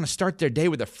 who doesn't want to start their day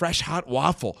with a fresh, hot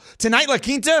waffle? Tonight, La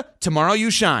Quinta, tomorrow you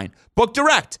shine. Book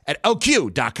direct at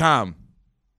lq.com.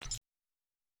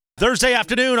 Thursday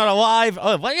afternoon on a live,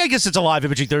 I guess it's a live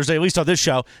Imaging Thursday, at least on this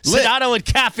show. Sedano and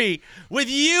Caffey with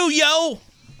you, yo.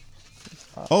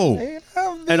 Oh.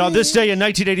 And on this day in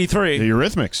 1983. The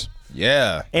Eurythmics.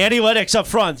 Yeah. Annie Lennox up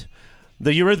front.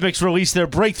 The Eurythmics released their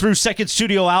breakthrough second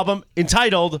studio album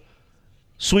entitled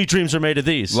Sweet Dreams Are Made of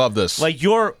These. Love this. Like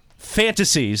your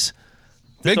fantasies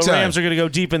that Big the Rams are going to go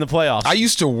deep in the playoffs. I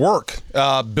used to work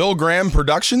Bill Graham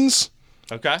Productions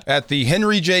at the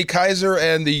Henry J. Kaiser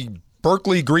and the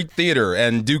Berkeley Greek Theater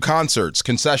and do concerts,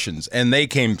 concessions, and they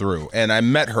came through, and I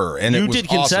met her, and it was did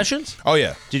awesome. concessions? Oh,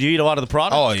 yeah. Did you eat a lot of the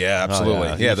product? Oh, yeah, absolutely.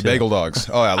 Oh, yeah, the bagel dogs.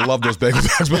 Oh, yeah, I love those bagel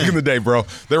dogs back in the day, bro.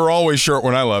 They were always short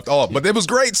when I left. Oh, but it was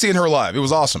great seeing her live. It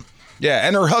was awesome. Yeah,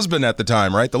 and her husband at the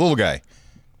time, right? The little guy.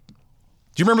 Do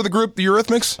you remember the group, the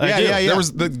Eurythmics? Yeah. There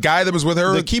was the guy that was with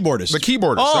her. The keyboardist. The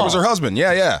keyboardist. Oh. That was her husband.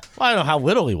 Yeah. Well, I don't know how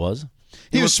little he was.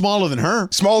 He was smaller than her.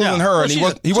 Smaller than her,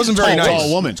 and he wasn't very nice.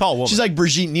 Tall woman. She's like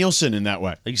Brigitte Nielsen in that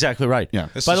way. Exactly right. Yeah.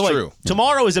 By the way, true.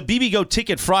 tomorrow is a BB Go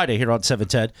Ticket Friday here on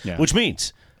 710, which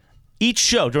means each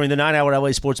show during the 9-hour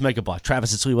LA Sports Mega Block,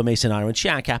 Travis and Sliwa, Mason, Ira, and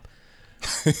Shaq Cap,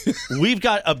 we've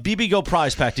got a BB Go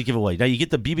prize pack to give away. Now, you get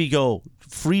the BB Go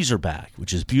freezer bag,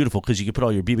 which is beautiful because you can put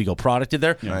all your BB Go product in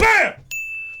there. Yeah. Bam!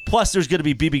 Plus, there's going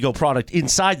to be BB Go product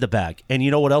inside the bag. And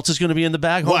you know what else is going to be in the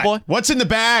bag, homeboy? What's in the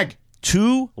bag?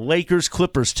 2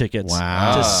 Lakers-Clippers tickets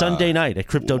to Sunday night at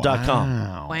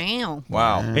Crypto.com.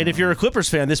 Wow. And if you're a Clippers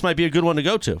fan, this might be a good one to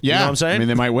go to. Yeah. You know what I'm saying? I mean,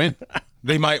 they might win.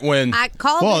 They might win. I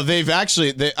called Well, it. they've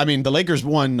actually, the Lakers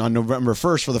won on November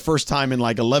 1st for the first time in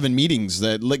like 11 meetings.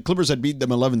 The Clippers had beat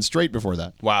them 11 straight before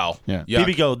that. Wow. Yeah.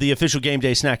 BB Go, the official game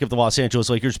day snack of the Los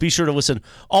Angeles Lakers. Be sure to listen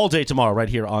all day tomorrow right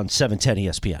here on 710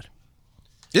 ESPN.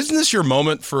 Isn't this your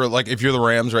moment for, like, if you're the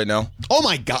Rams right now? Oh,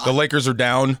 my God. The Lakers are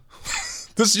down.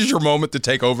 This is your moment to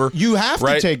take over. You have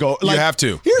to take over. You have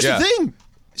to. Here's the thing.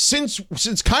 Since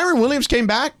Kyron Williams came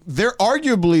back, they're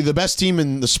arguably the best team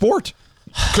in the sport.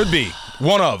 Could be.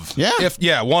 One of.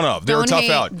 Yeah. One of. They're a tough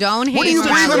out. Don't hate. What are you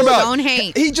Travis. dreaming about? Don't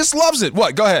hate. He just loves it.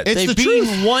 What? Go ahead. They've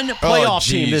beaten one playoff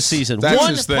team this season. That's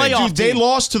One his thing. playoff Dude, they team.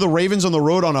 lost to the Ravens on the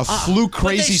road on a fluke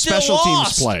crazy special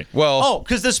teams play. Well,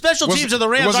 because the special teams of the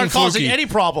Rams aren't causing any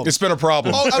problems. It's been a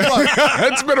problem. Oh,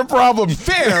 It's been a problem.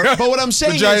 Fair, but what I'm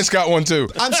saying the Giants is, got one too.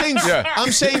 I'm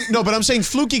saying but I'm saying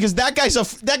fluky because that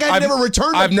guy never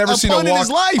returned. I've never seen punt in his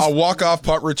life. a walk-off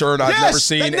punt return. I've never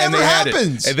seen, that and never they had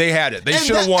happens. it. And they had it. They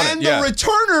should have won it. And the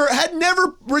returner had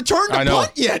never returned a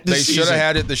punt yet. They should have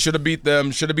had it. They should have beat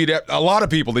them. Should have beat a lot of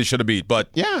people. They should have beat, but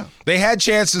they had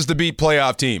chances to beat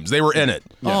playoff teams. They were in it.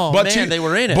 Oh but man, they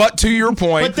were in it. But to your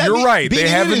point, you're right. They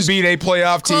haven't beat a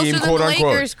playoff team, quote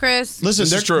unquote. Lakers, Chris. Listen,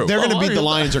 this is true. They're going to beat the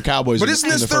Lions or Cowboys. But isn't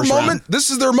this the their first moment? round. This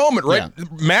is their moment, right? Yeah.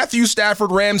 Matthew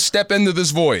Stafford, Rams step into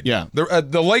this void. Yeah.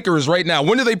 The Lakers right now.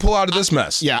 When do they pull out of this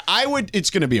mess? Yeah, it's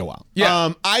going to be a while.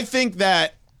 Yeah. I think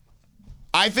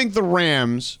the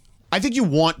Rams. I think you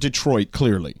want Detroit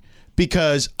clearly.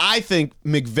 Because I think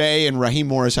McVay and Raheem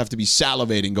Morris have to be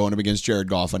salivating going up against Jared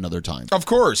Goff another time. Of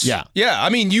course. Yeah. Yeah. I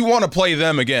mean, you want to play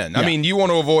them again. I mean, you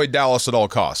want to avoid Dallas at all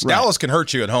costs. Right. Dallas can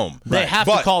hurt you at home. They have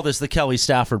to call this the Kelly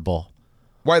Stafford Bowl.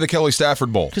 Why the Kelly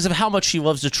Stafford Bowl? Because of how much she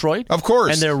loves Detroit. Of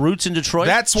course. And their roots in Detroit.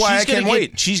 That's why I can't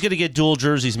wait. She's going to get dual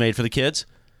jerseys made for the kids.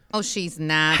 Oh, she's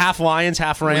not. Half Lions,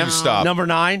 half Rams. Stop. Number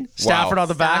 9, Stafford on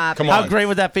the back. Come How on. great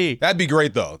would that be? That'd be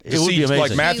great, though. It would be amazing.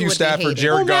 Like Matthew Stafford,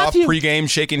 Jared Goff, Matthew. pregame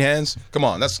shaking hands. Come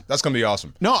on, that's going to be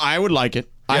awesome. No, I would like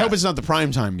it. I hope it's not the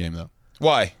primetime game, though.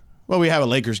 Why? Well, we have a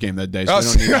Lakers game that day, so we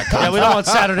don't need that conflict. Yeah, we don't want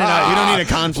Saturday night. We don't need a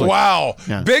conflict. Wow.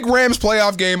 Yeah. Big Rams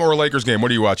playoff game or a Lakers game?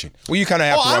 What are you watching? Well, you kind of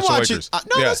have to watch the Lakers.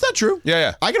 No, that's not true.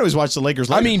 Yeah. I can always watch the Lakers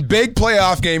later. I mean, big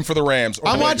playoff game for the Rams. Or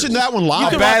I'm the watching Lakers. that one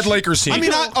live. A bad Lakers team. I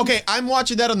mean, I'm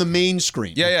watching that on the main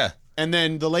screen. Yeah. And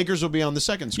then the Lakers will be on the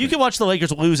second screen. You can watch the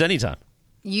Lakers lose anytime.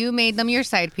 You made them your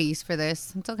side piece for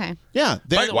this. It's okay. Yeah.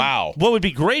 Wow. What would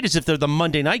be great is if they're the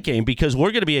Monday night game because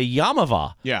we're going to be a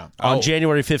Yamava on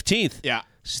January 15th. Yeah.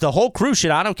 It's the whole crew,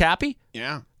 Sedano, Cappy.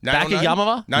 Yeah. Back at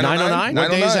Yamava? 909?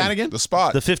 What day is that again? The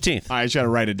spot. The 15th. I just got to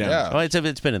write it down. Yeah. Oh,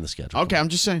 it's been in the schedule. Okay, I'm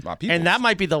just saying. And that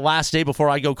might be the last day before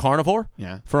I go carnivore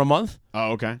for a month.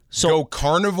 Oh, okay. So go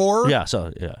carnivore? Yeah,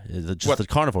 the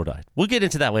carnivore diet. We'll get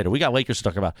into that later. We got Lakers to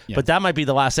talk about. Yeah. But that might be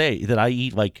the last day that I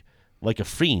eat like a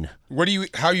fiend.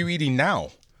 How are you eating now?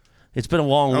 It's been a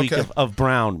long week of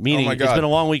brown, meaning it's been a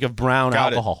long week of brown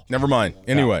alcohol. Never mind.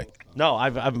 Anyway. No,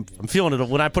 I'm feeling it.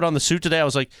 When I put on the suit today, I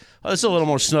was like, oh, this is a little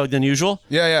more snug than usual.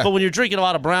 Yeah. But when you're drinking a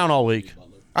lot of brown all week.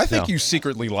 I think you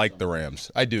secretly like the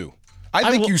Rams. I do. I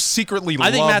think you secretly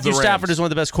love the Rams. I think Matthew Stafford is one of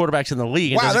the best quarterbacks in the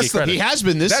league. Wow, he has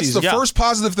been this season. That's the first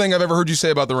positive thing I've ever heard you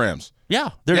say about the Rams. Yeah,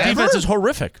 their defense is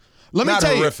horrific. Let me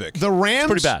tell horrific. You, the Rams,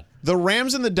 pretty bad. The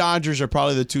Rams and the Dodgers are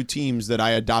probably the two teams that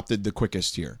I adopted the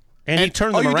quickest here. And he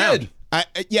turned them around.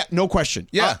 Yeah, no question.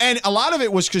 Yeah. And a lot of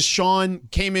it was because Sean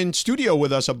came in studio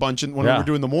with us a bunch when we were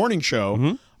doing the morning show.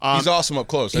 Mm-hmm. He's awesome up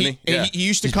close, isn't he? Yeah. He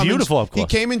used to He's come beautiful in, up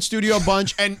close. He came in studio a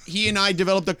bunch, and he and I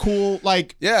developed a cool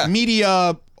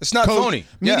media. It's not phony.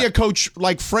 Media coach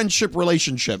friendship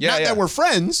relationship. Yeah, not that we're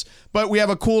friends, but we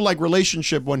have a cool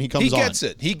relationship when he comes on.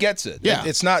 He gets it. Yeah.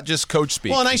 It's not just coach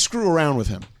speak. Well, and I screw around with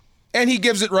him. And he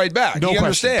gives it right back. No he question.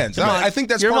 understands. Come on. I think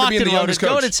that's You're part of locked being and the youngest loaded. coach.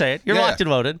 Go ahead and say it. You're locked and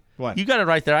loaded. What? You got it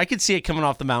right there. I could see it coming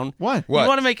off the mountain. What? You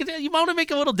want to make it? You want to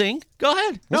make a little ding? Go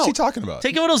ahead. What's he talking about?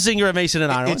 Take a little zinger at Mason and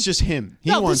Ireland. It's just him.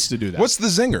 He wants to do that. What's the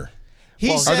zinger?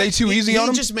 Are they too easy on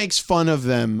him? He just makes fun of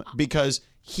them because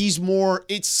he's more.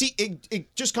 It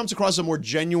just comes across a more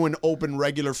genuine, open,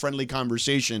 regular, friendly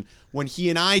conversation when he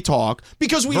and I talk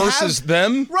because we versus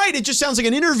them. Right. It just sounds like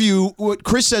an interview. What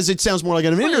Chris says, it sounds more like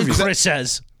an interview. Chris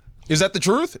says. Is that the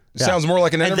truth? It sounds more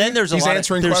like an interview. And then there's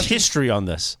answering there's questions? history on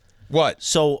this. What?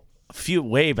 So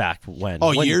way back when.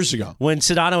 Years ago. When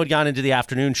Sedano had gone into the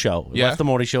afternoon show, left the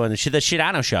morning show, and the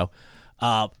Sedano show,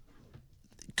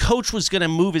 Coach was going to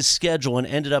move his schedule and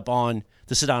ended up on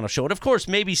the Sedano show. And of course,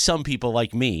 maybe some people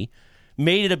like me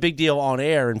made it a big deal on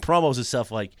air and promos and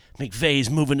stuff like McVay's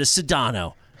moving to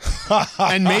Sedano.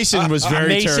 And Mason was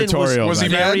very territorial. Was he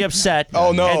very upset?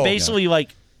 Oh, no. And basically,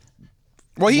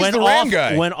 well, he's the Ram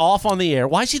guy. Went off on the air.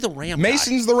 Why is he the Ram guy?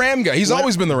 Mason's the Ram guy. He's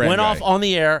always been the Ram guy. Went off on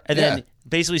the air and then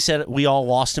basically said we all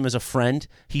lost him as a friend.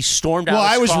 He stormed out. Well,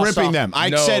 I was ripping them.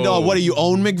 I said, "What do you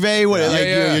own, McVay? What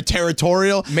you're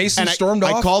territorial." Mason stormed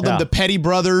off. I called them the Petty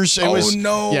Brothers. It was,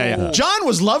 no! Yeah. John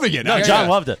was loving it. No, John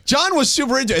loved it. John was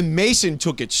super into it, and Mason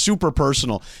took it super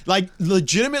personal.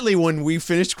 Legitimately, when we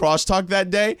finished Crosstalk that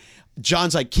day,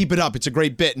 John's like, "Keep it up. It's a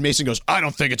great bit." And Mason goes, "I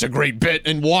don't think it's a great bit,"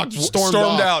 and stormed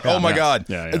out. Yeah, oh my God!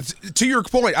 Yeah. To your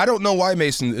point, I don't know why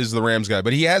Mason is the Rams guy,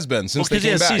 but he has been since they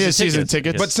came back. He has season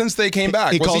tickets. But since they came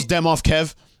back, he calls Demoff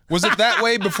Kev. Was it that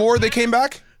way before they came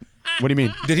back? What do you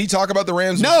mean? Did he talk about the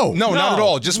Rams? No, not at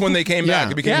all. Just when they came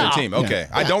back, it became their team. Okay,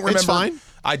 Yeah. I don't remember. It's fine.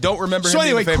 I don't remember. So him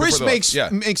anyway, being the Chris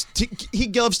favorite makes he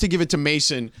loves to give it to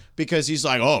Mason because he's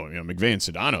like, McVay and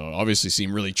Sedano obviously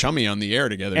seem really chummy on the air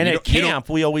together. And at camp,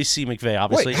 we always see McVay.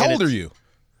 Obviously, Wait, how old are you?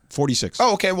 46.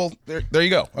 Oh, okay. Well, there you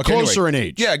go. Okay, Closer anyway. in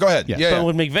age. Yeah, go ahead. Yeah. But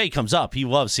when McVay comes up, he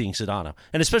loves seeing Sedano.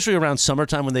 And especially around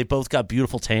summertime when they both got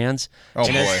beautiful tans. Oh,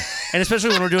 boy. And especially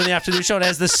when we're doing the afternoon show, and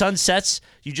as the sun sets,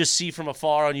 you just see from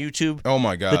afar on YouTube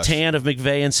the tan of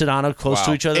McVay and Sedano close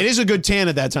to each other. It is a good tan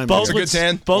at that time. Both It's a good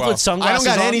tan? Both Wow. with sunglasses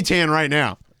I don't got on. any tan right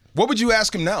now. What would you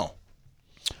ask him now?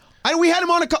 We had him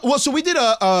on so we did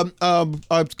a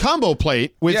combo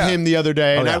plate with him the other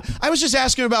day, and I was just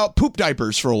asking about poop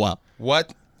diapers for a while.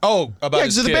 What? Oh, about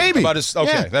his the kid. baby. That makes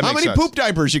sense. How many poop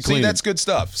diapers you clean? See, that's good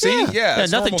stuff. See,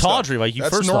 that's nothing normal tawdry stuff. like you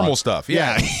that's first normal thought. stuff.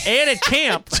 Yeah. And at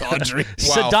camp,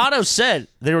 Sedano said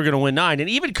they were going to win 9, and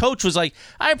even Coach was like,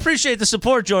 "I appreciate the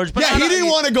support, George." But he didn't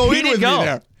want to go in with me go.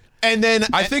 there. And then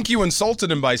I think you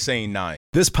insulted him by saying 9.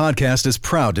 This podcast is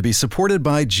proud to be supported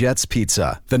by Jets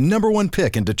Pizza, the #1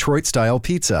 pick in Detroit-style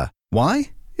pizza. Why?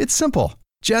 It's simple.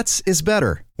 Jets is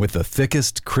better. With the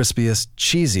thickest, crispiest,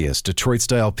 cheesiest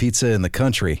Detroit-style pizza in the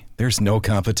country, there's no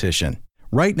competition.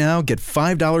 Right now, get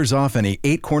 $5 off any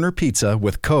 8-corner pizza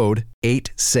with code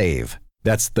 8SAVE.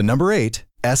 That's the number 8,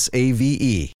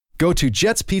 SAVE. Go to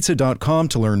jetspizza.com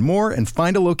to learn more and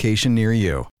find a location near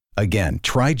you. Again,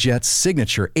 try Jet's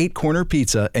signature 8-corner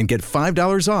pizza and get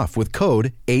 $5 off with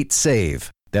code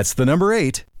 8SAVE. That's the number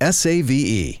 8,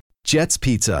 SAVE. Jet's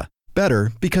Pizza.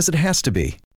 Better because it has to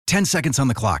be. 10 seconds on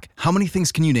the clock. How many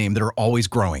things can you name that are always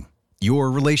growing?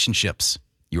 Your relationships,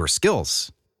 your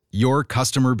skills, your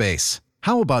customer base.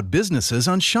 How about businesses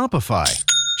on Shopify?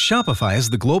 Shopify is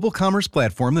the global commerce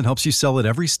platform that helps you sell at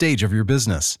every stage of your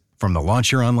business. From the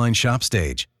launch your online shop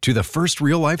stage to the first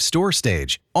real-life store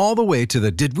stage, all the way to the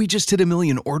did we just hit a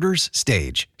million orders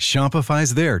stage.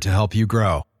 Shopify's there to help you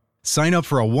grow. Sign up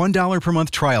for a $1 per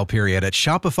month trial period at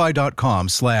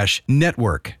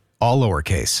shopify.com/network, all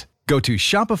lowercase. Go to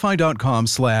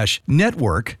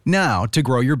shopify.com/network now to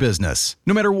grow your business,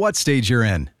 no matter what stage you're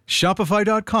in.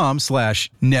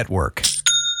 Shopify.com/network.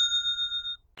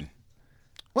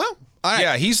 Well, all right.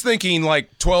 Yeah, he's thinking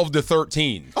like 12 to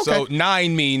 13. Okay. So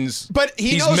 9 means but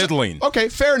he's knows, middling. Okay,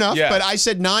 fair enough. Yeah. But I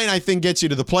said 9, I think, gets you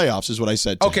to the playoffs, is what I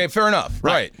said to him. Okay, fair enough.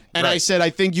 Right. And I said,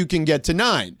 I think you can get to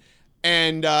 9.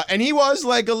 And he was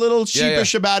like a little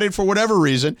sheepish about it for whatever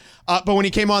reason. But when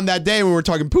he came on that day, when we were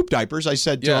talking poop diapers, I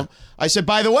said to him, I said,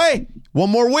 by the way, one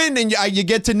more win and you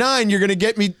get to 9, you're going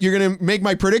to make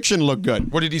my prediction look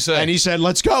good. What did he say? And he said,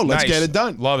 let's go. Let's get it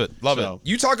done. Love it. Love it.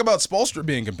 You talk about Spoelstra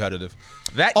being competitive.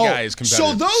 That guy is competitive.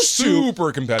 So those two,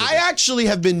 super competitive. I actually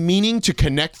have been meaning to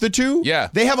connect the two. Yeah.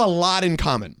 They have a lot in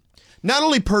common. Not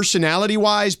only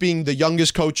personality-wise, being the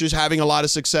youngest coaches, having a lot of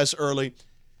success early.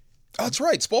 Oh, that's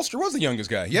right. Spoelstra was the youngest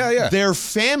guy. Yeah. Their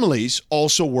families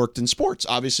also worked in sports.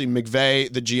 Obviously,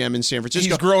 McVay, the GM in San Francisco.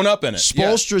 He's grown up in it.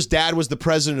 Spoelstra's dad was the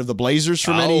president of the Blazers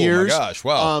for many years. Oh, my gosh.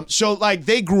 Wow. So,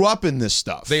 they grew up in this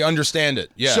stuff. They understand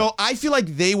it. Yeah. So, I feel like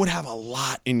they would have a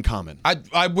lot in common.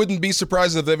 I wouldn't be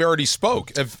surprised if they've already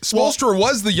spoke. If Spoelstra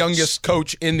was the youngest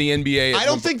coach in the NBA. I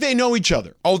don't think they know each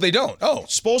other. Oh, they don't? Oh.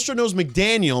 Spoelstra knows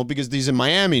McDaniel because he's in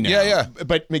Miami now. Yeah.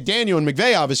 But McDaniel and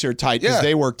McVay obviously are tight because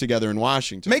they work together in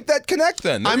Washington. Make that connect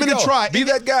then. I'm going to try. Be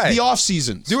that guy. The off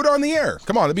seasons. Do it on the air.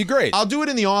 Come on, that'd be great. I'll do it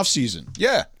in the off season.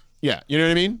 Yeah. Yeah, you know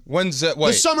what I mean? When's that?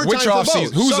 The summertime which for off both.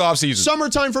 season? Who's off season?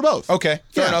 Summertime for both. Okay,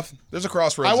 fair enough. There's a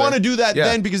crossroads. I want to do that Yeah.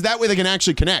 then because that way they can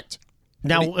actually connect.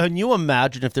 Now, can you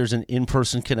imagine if there's an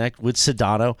in-person connect with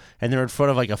Sedano and they're in front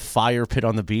of like a fire pit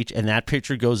on the beach and that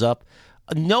picture goes up?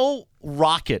 No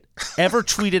rocket ever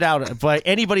tweeted out by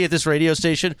anybody at this radio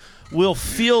station will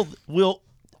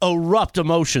erupt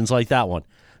emotions like that one.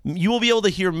 You will be able to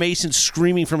hear Mason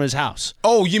screaming from his house.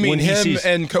 Oh, you mean him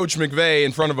and Coach McVay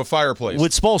in front of a fireplace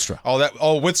with Spoelstra?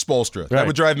 With Spoelstra. That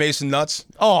would drive Mason nuts.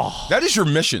 Oh, that is your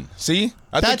mission. See,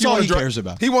 That's all he cares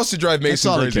about. He wants to drive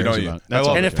Mason crazy, don't you?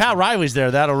 And if Pat Riley's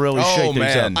there, that'll really shake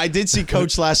things up. I did see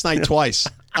Coach last night twice.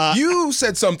 You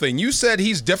said something. You said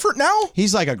he's different now?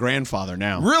 He's like a grandfather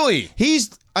now. Really?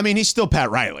 He's still Pat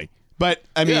Riley, but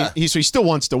he still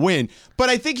wants to win.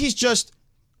 But I think he's just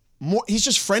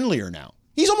friendlier now.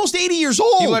 He's almost 80 years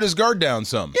old. He let his guard down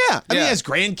some. Yeah. I mean, he has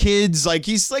grandkids.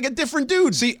 He's like a different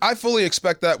dude. See, I fully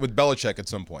expect that with Belichick at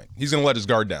some point. He's going to let his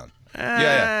guard down.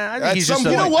 I think he's you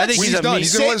know what? I think he's done.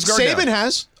 He's going to let his guard down. Saban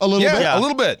has a little bit. Yeah, a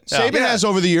little bit. Saban has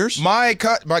over the years. My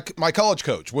college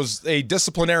coach was a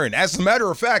disciplinarian. As a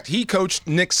matter of fact, he coached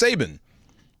Nick Saban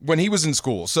when he was in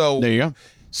school. So there you go.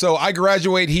 So I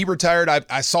graduate. He retired.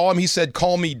 I saw him. He said,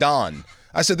 "Call me Don."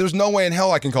 I said, "There's no way in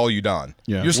hell I can call you Don.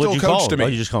 Yeah. You're still coach to me." Oh,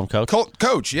 you just call him coach?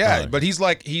 Coach, yeah. Right. But he's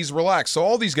relaxed. So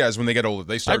all these guys, when they get older,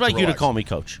 they start I'd like to you to relax. call me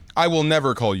coach. I will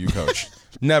never call you coach.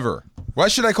 Never. Why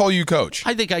should I call you coach?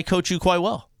 I think I coach you quite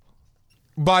well.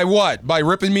 By what? By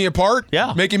ripping me apart?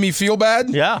 Yeah. Making me feel bad?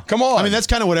 Yeah. Come on. I mean, that's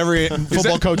kind of what every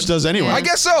football coach does anyway. I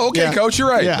guess so. Okay, Yeah. Coach, you're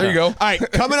right. Yeah. There you go. All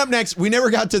right, coming up next, we never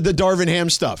got to the Darvin Ham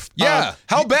stuff. Yeah.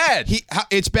 How bad?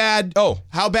 It's bad. Oh.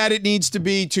 How bad it needs to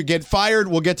be to get fired.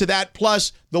 We'll get to that.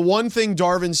 Plus, the one thing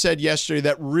Darvin said yesterday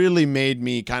that really made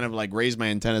me kind of raise my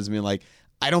antennas and be like,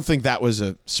 I don't think that was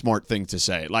a smart thing to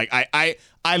say.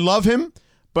 I love him,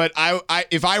 but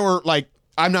if I were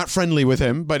I'm not friendly with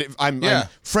him, but if I'm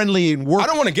friendly in work. I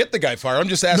don't want to get the guy fired. I'm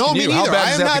just asking no, me you. neither. How bad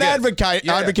I does am that not have to get?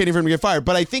 advocating for him to get fired,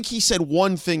 but I think he said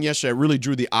one thing yesterday that really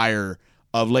drew the ire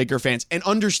of Laker fans, and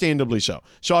understandably so.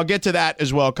 So I'll get to that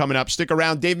as well coming up. Stick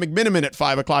around. Dave McMiniman at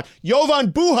 5 o'clock.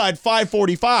 Jovan Buha at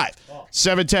 5:45.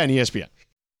 710 ESPN.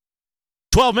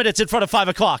 12 minutes in front of 5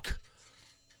 o'clock.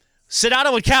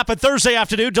 Sedano and Kappa Thursday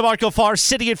afternoon. DeMarco Farr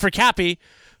sitting in for Cappy,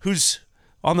 who's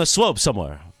on the slope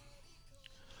somewhere.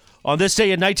 On this day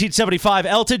in 1975,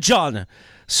 Elton John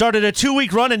started a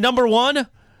 2-week run at number 1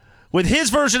 with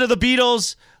his version of the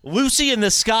Beatles, Lucy in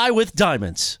the Sky with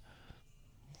Diamonds.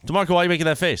 DeMarco, why are you making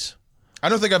that face? I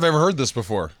don't think I've ever heard this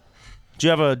before. Do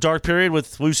you have a dark period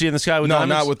with Lucy in the Sky with Diamonds?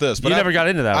 No, not with this. You never got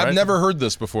into that, right? I've never heard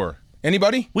this before.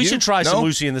 Anybody? We should try some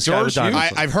Lucy in the Sky with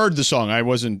Diamonds. I've heard the song. I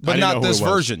wasn't. But I didn't not know who this it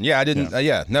was. version. Yeah, I didn't.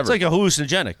 Never. It's like a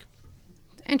hallucinogenic.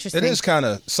 Interesting. It is kind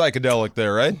of psychedelic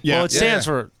there, right? Yeah. Well, it stands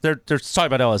for, they're talking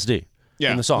about LSD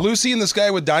in the song. Lucy in the Sky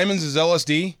with Diamonds is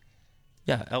LSD?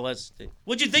 Yeah, LSD.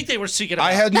 What'd you think they were seeking about?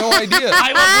 I had no idea.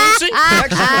 I love Lucy?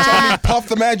 Next time tell me Puff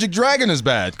the Magic Dragon is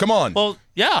bad. Come on. Well,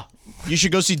 yeah. You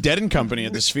should go see Dead and Company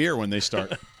at the Sphere when they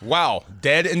start. Wow.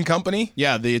 Dead and Company?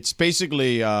 Yeah, it's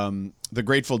basically the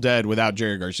Grateful Dead without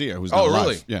Jerry Garcia, who's not alive.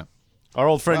 Really? Yeah. Our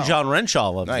old friend John Renshaw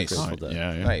loves Nice. the Grateful Dead.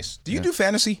 Yeah. Nice. Do you do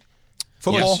fantasy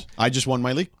football? Yes. I just won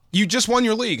my league. You just won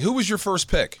your league. Who was your first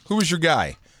pick? Who was your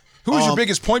guy? Who was your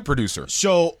biggest point producer?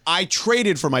 So I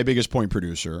traded for my biggest point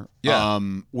producer,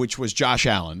 which was Josh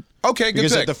Allen. Okay, good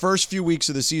Because pick. at the first few weeks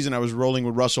of the season, I was rolling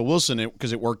with Russell Wilson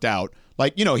because it worked out.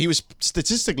 He was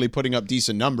statistically putting up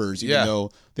decent numbers, even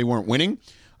though they weren't winning.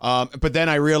 But then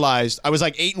I realized I was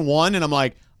 8-1, and I'm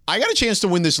like, I got a chance to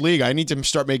win this league. I need to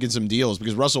start making some deals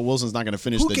because Russell Wilson's not going to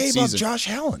finish Who the gave season. up Josh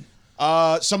Allen?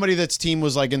 Somebody that's team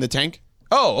was in the tank.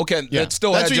 Oh, okay. Yeah. That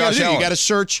still That's had what Josh you got to do. Allen. You got to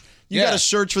search. You Yeah. got to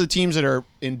search for the teams that are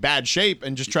in bad shape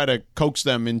and just try to coax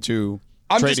them into.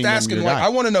 I'm just trading them asking. your Like, guy. I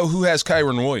want to know who has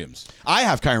Kyron Williams. I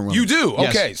have Kyron Williams. You do? Yes.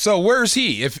 Okay. So where's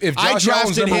he? If I Josh Allen's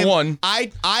drafted number him. one,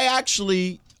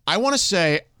 I want to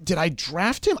say, did I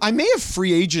draft him? I may have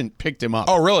free agent picked him up.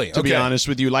 Oh, really? To be Okay. honest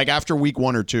with you, like after week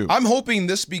 1 or 2. I'm hoping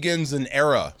this begins an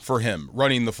era for him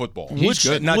running the football. He's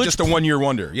good. Not just a 1 year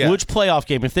wonder. Yeah. Which playoff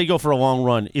game, if they go for a long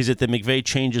run, is it that McVay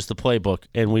changes the playbook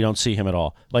and we don't see him at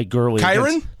all? Like Gurley. Kyron?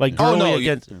 Against, like Gurley Oh, no.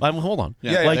 against. Hold on.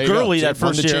 Yeah, like there you go. Gurley So that won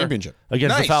first the year championship.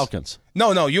 against the Nice. Falcons.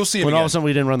 No, you'll see him When all again. of a sudden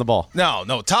we didn't run the ball.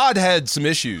 No. Todd had some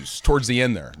issues towards the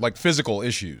end there, like physical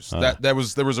issues. There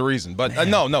was a reason, but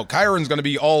no. Kyron's going to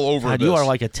be all over God, this. you are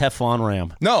like a Teflon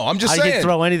ram. No, I'm just I saying. can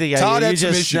throw anything at Todd you. had You some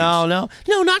just, issues. No,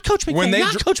 not Coach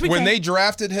McVay. Coach McVay. When they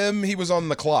drafted him, he was on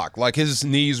the clock. Like his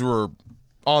knees were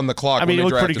on the clock. I mean, when he they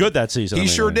looked pretty drafted good him. that season. He I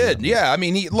mean, sure did. Yeah, I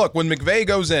mean, look, when McVay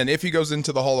goes in, if he goes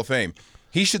into the Hall of Fame,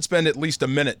 he should spend at least a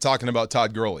minute talking about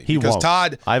Todd Gurley. He because won't.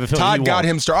 Todd, I have a feeling Todd he got won't.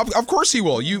 him started. Of course he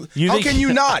will. How think- can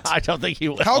you not? I don't think he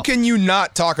will. How can you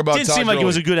not talk about Didn't Todd seem like Gurley? it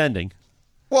was a good ending.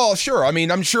 Well, sure. I mean,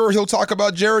 I'm sure he'll talk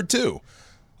about Jared too.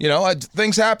 You know,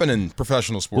 things happen in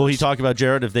professional sports. Will he talk about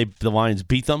Jared if the Lions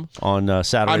beat them on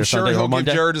Saturday I'm or sure Sunday he'll or Monday?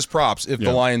 give Jared his props if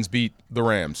the Lions beat the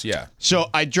Rams. Yeah. So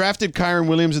I drafted Kyron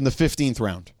Williams in the 15th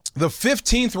round. The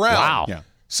 15th round. Wow. Yeah.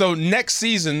 So next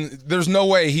season, there's no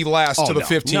way he lasts to the no.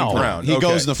 15th round. He Okay.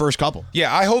 goes in the first couple.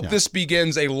 Yeah, I hope this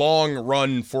begins a long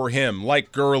run for him,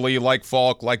 like Gurley, like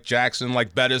Falk, like Jackson,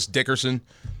 like Bettis, Dickerson,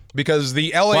 because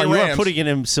the LA Well, you Rams. are putting in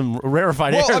him some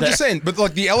rarefied Well, air I'm there. just saying, but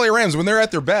like the LA Rams, when they're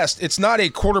at their best, it's not a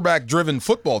quarterback-driven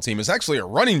football team. It's actually a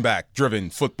running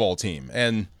back-driven football team,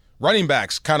 and running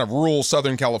backs kind of rule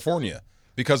Southern California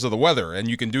because of the weather, and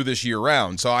you can do this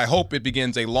year-round. So I hope it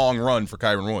begins a long run for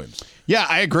Kyron Williams. Yeah,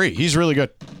 I agree. He's really good.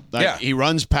 Yeah. He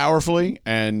runs powerfully,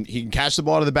 and he can catch the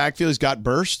ball out of the backfield. He's got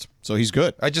burst, so he's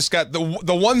good. I just got the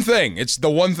one thing. It's the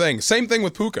one thing. Same thing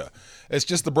with Puka. It's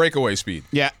just the breakaway speed.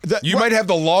 Yeah. You might have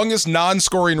the longest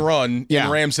non-scoring run Yeah.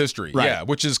 in Rams history. Right. Yeah,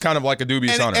 which is kind of like a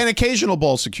dubious honor. and occasional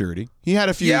ball security. He had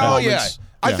a few yeah, moments.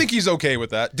 I think he's okay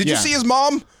with that. Did you Yeah. see his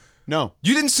mom? No.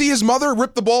 You didn't see his mother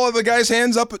rip the ball out of the guy's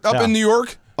hands up in New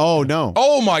York? Oh, no.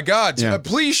 Oh, my God. Yeah.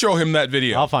 Please show him that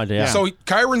video. I'll find it, yeah. So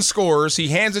Kyron scores. He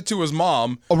hands it to his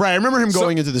mom. Oh, right. I remember him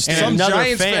going into the Some stand. another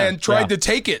Giants fan tried yeah. to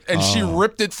take it, and she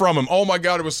ripped it from him. Oh, my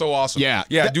God. It was so awesome. Yeah.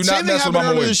 Yeah, do Same not thing mess with happened Mama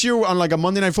earlier Williams. this year on like a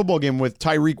Monday Night Football game with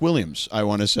Tyreek Williams, I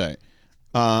want to say.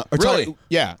 Really?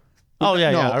 Yeah. Oh,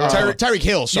 yeah, No, yeah. Tyreek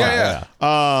Hill, sorry.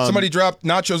 Yeah. Somebody dropped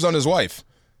nachos on his wife.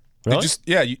 Really?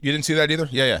 You didn't see that either?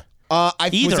 Yeah. Either.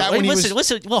 Was that Wait, when he listen,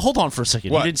 listen. Well, hold on for a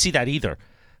second. What? You didn't see that either.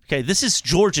 Okay, this is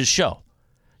George's show.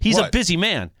 He's a What? busy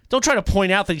man. Don't try to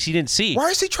point out things he didn't see. Why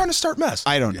is he trying to start mess?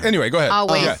 I don't know. Anyway, go ahead.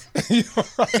 Always. Yeah.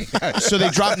 So they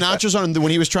dropped nachos on him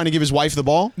when he was trying to give his wife the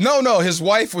ball? No. His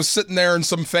wife was sitting there, and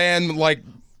some fan,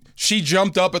 she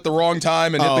jumped up at the wrong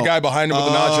time and hit the guy behind him with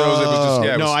the nachos. It was just,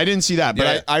 yeah. No, I didn't see that, but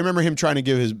Yeah. I remember him trying to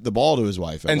give the ball to his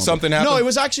wife. at And one something point. happened? No,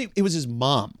 it was his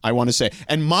mom, I want to say.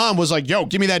 And mom was like, yo,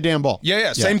 give me that damn ball.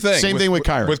 Yeah, same thing. Same thing with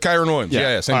Kyron. With Kyron Williams.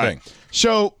 Yeah, same All thing. right.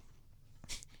 So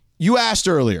you asked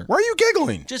earlier. Why are you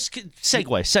giggling? Just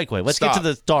segue. Let's Stop. get to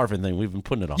the Darvin thing. We've been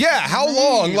putting it on. Yeah, how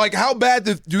long? How bad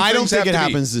do things I don't think have it to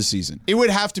be? happens this season. It would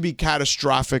have to be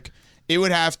catastrophic. It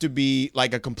would have to be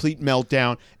like a complete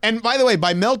meltdown. And by the way,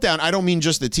 by meltdown, I don't mean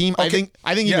just the team. Okay.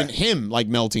 I think Yeah. even him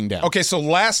melting down. Okay, so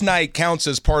last night counts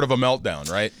as part of a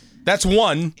meltdown, right? That's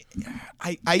one.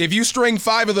 If you string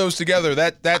 5 of those together,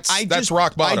 that's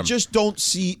rock bottom. I just don't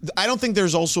see. I don't think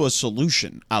there's also a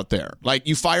solution out there. Like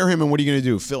you fire him, and what are you going to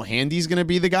do? Phil Handy's going to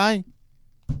be the guy.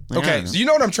 Okay, so you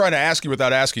know what I'm trying to ask you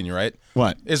without asking you, right?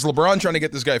 What? Is LeBron trying to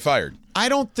get this guy fired? I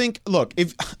don't think. Look,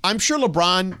 if I'm sure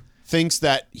LeBron thinks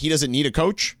that he doesn't need a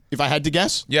coach. If I had to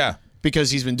guess, Yeah. because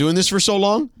he's been doing this for so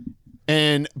long,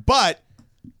 but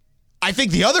I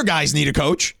think the other guys need a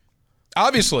coach.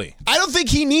 Obviously. I don't think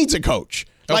he needs a coach.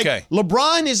 Like, Okay.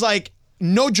 LeBron is like,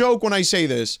 no joke when I say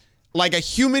this, like a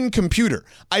human computer.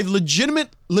 I've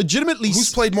legitimately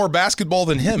Who's played more basketball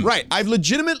than him? Right. I've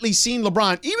legitimately seen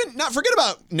LeBron, even not forget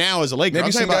about now as a Laker. Maybe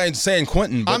I'm some talking guy about- in San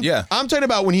Quentin, but I'm talking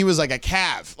about when he was like a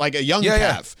Cav, like a young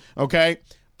Yeah. Cav. Okay.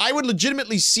 I would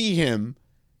legitimately see him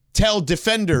tell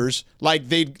defenders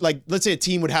let's say a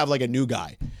team would have like a new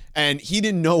guy and he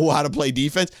didn't know how to play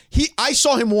defense. I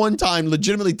saw him one time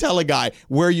legitimately tell a guy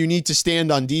where you need to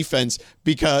stand on defense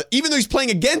because even though he's playing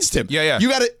against him,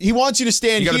 he wants you to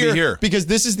stand You gotta be here. because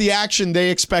this is the action they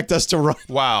expect us to run.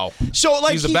 Wow. So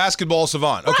like he's a basketball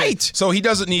savant. Okay. Right. So he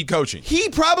doesn't need coaching. He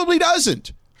probably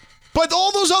doesn't. But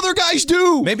all those other guys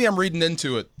do. Maybe I'm reading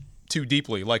into it too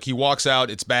deeply. Like he walks out,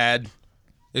 it's bad.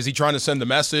 Is he trying to send a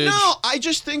message? No, I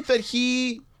just think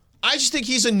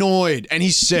he's annoyed and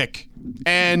he's sick.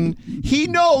 And he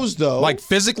knows, though. Like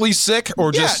physically sick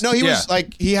or just... No, he was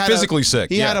like... he had physically sick.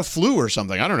 He had a flu or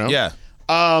something. I don't know. Yeah.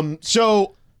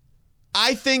 So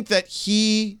I think that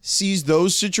he sees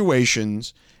those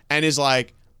situations and is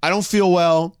like, I don't feel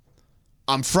well.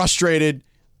 I'm frustrated.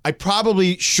 I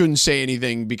probably shouldn't say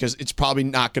anything because it's probably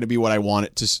not going to be what I want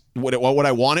it to what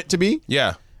I want it to be.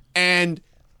 Yeah. And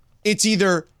it's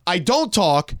either I don't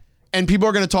talk and people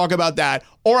are going to talk about that,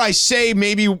 or I say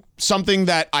maybe something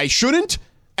that I shouldn't,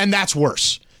 and that's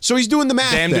worse. So he's doing the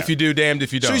math. Damned there. if you do, damned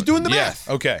if you don't. So he's doing the math.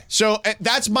 Okay. So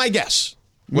that's my guess.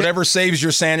 Whatever saves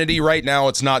your sanity right now,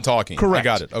 it's not talking. Correct. I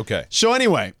got it. Okay. So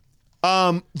anyway,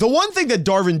 the one thing that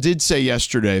Darvin did say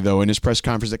yesterday, though, in his press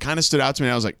conference that kind of stood out to me,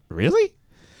 and I was like, really?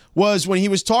 Was when he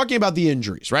was talking about the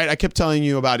injuries, right? I kept telling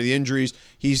you about the injuries.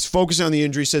 He's focusing on the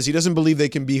injuries, says he doesn't believe they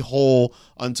can be whole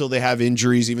until they have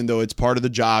injuries, even though it's part of the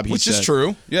job. Which is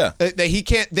true. Yeah.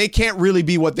 They can't really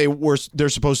be what they're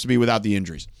supposed to be without the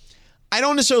injuries. I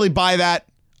don't necessarily buy that.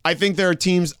 I think there are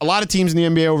a lot of teams in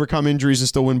the NBA overcome injuries and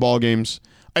still win ball games,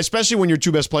 especially when your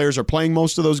two best players are playing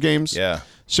most of those games. Yeah.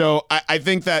 So I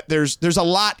think that there's a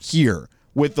lot here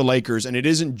with the Lakers, and it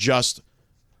isn't just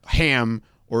Ham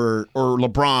or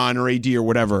LeBron or AD or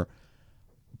whatever.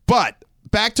 But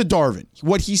back to Darvin.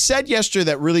 What he said yesterday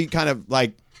that really kind of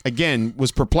again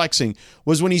was perplexing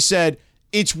was when he said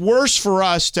it's worse for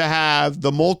us to have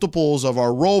the multiples of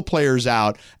our role players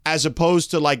out as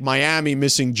opposed to Miami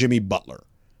missing Jimmy Butler,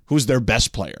 who's their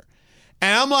best player.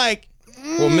 And I'm like,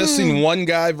 well, missing one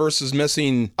guy versus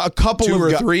missing a couple two of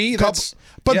or three. But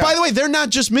by the way, they're not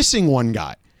just missing one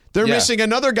guy. They're missing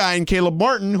another guy in Caleb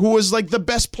Martin, who was the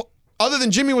best other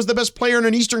than Jimmy, was the best player in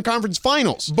an Eastern Conference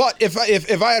Finals. But if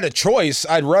I had a choice,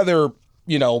 I'd rather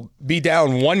be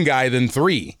down one guy than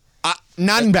three.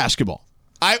 Not in basketball.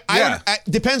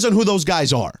 Depends on who those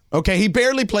guys are. Okay, he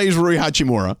barely plays Rui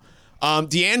Hachimura.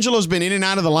 D'Angelo's been in and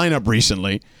out of the lineup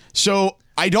recently, so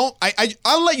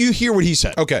I'll let you hear what he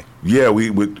said. Okay. Yeah,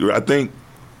 I think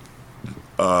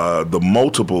the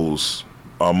multiples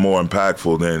are more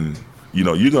impactful than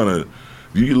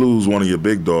you lose one of your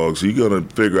big dogs, you're going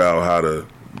to figure out how to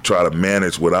try to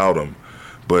manage without them.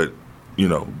 But,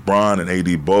 Bron and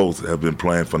AD both have been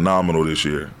playing phenomenal this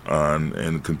year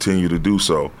and continue to do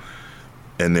so.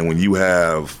 And then when you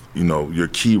have, your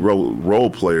key role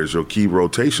players, your key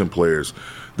rotation players,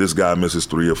 this guy misses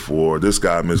 3 or 4, this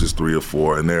guy misses 3 or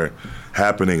 4, and they're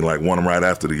happening one right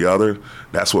after the other,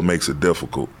 that's what makes it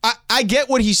difficult. I get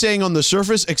what he's saying on the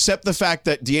surface, except the fact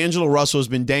that D'Angelo Russell has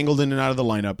been dangled in and out of the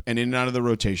lineup and in and out of the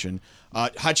rotation.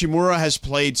 Hachimura has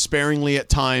played sparingly at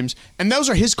times, and those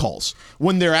are his calls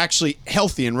when they're actually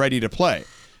healthy and ready to play.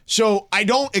 So I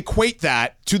don't equate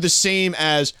that to the same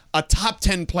as a top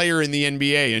 10 player in the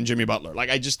NBA and Jimmy Butler.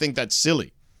 I just think that's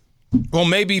silly. Well,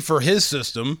 maybe for his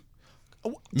system.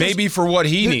 Maybe for what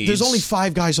he needs. There's only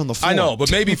 5 guys on the floor. I know,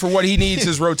 but maybe for what he needs,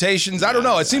 his rotations. I don't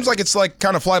know. It seems like it's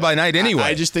kind of fly by night anyway.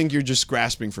 I just think you're just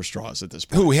grasping for straws at this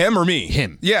point. Who, him or me?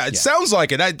 Him. Yeah, it sounds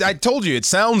like it. I told you, it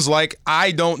sounds like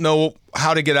I don't know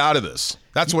how to get out of this.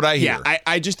 That's what I hear. Yeah,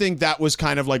 I just think that was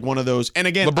kind of one of those. And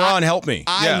again, LeBron, help me.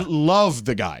 I love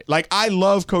the guy. I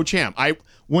love Coach Ham.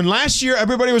 When last year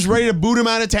everybody was ready to boot him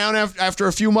out of town after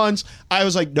a few months, I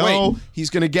was like, no,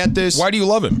 he's going to get this. Why do you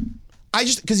love him?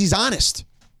 Because he's honest.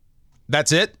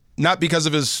 That's it? Not because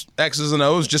of his X's and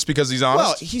O's, just because he's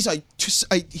honest?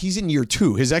 Well, he's in year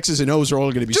 2. His X's and O's are all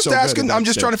going to be just so asking, good. I'm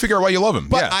just trying to figure out why you love him.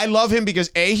 But I love him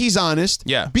because A, he's honest.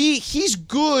 Yeah. B, he's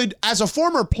good. As a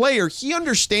former player, he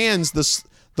understands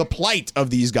the plight of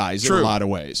these guys in a lot of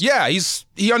ways. Yeah,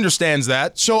 he understands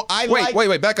that. So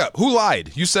Wait, back up. Who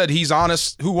lied? You said he's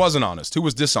honest. Who wasn't honest? Who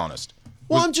was dishonest?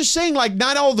 Well, I'm just saying,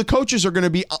 not all the coaches are going to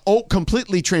be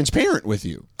completely transparent with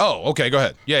you. Oh, okay, go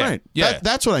ahead. Yeah, right. Yeah.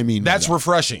 That's what I mean. That's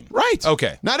refreshing. Right.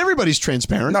 Okay. Not everybody's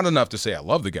transparent. Not enough to say I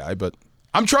love the guy, but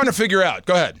I'm trying to figure out.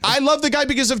 Go ahead. I love the guy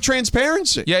because of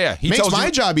transparency. Yeah. He makes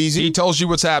my job easy. He tells you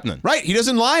what's happening. Right. He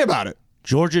doesn't lie about it.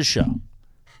 George's show.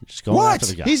 Just going after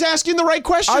the guy. He's asking the right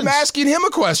questions. I'm asking him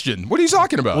a question. What are you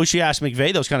talking about? We should ask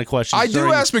McVay those kind of questions. I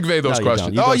do ask McVay those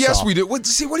questions. Oh, yes, we do. What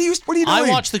are you doing? I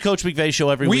watch the Coach McVay show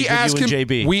every week with you and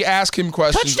JB. We ask him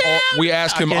questions. We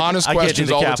ask him honest questions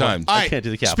all the time. I can't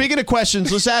do the cap. Speaking of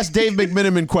questions, let's ask Dave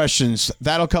McMiniman questions.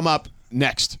 That'll come up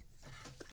next.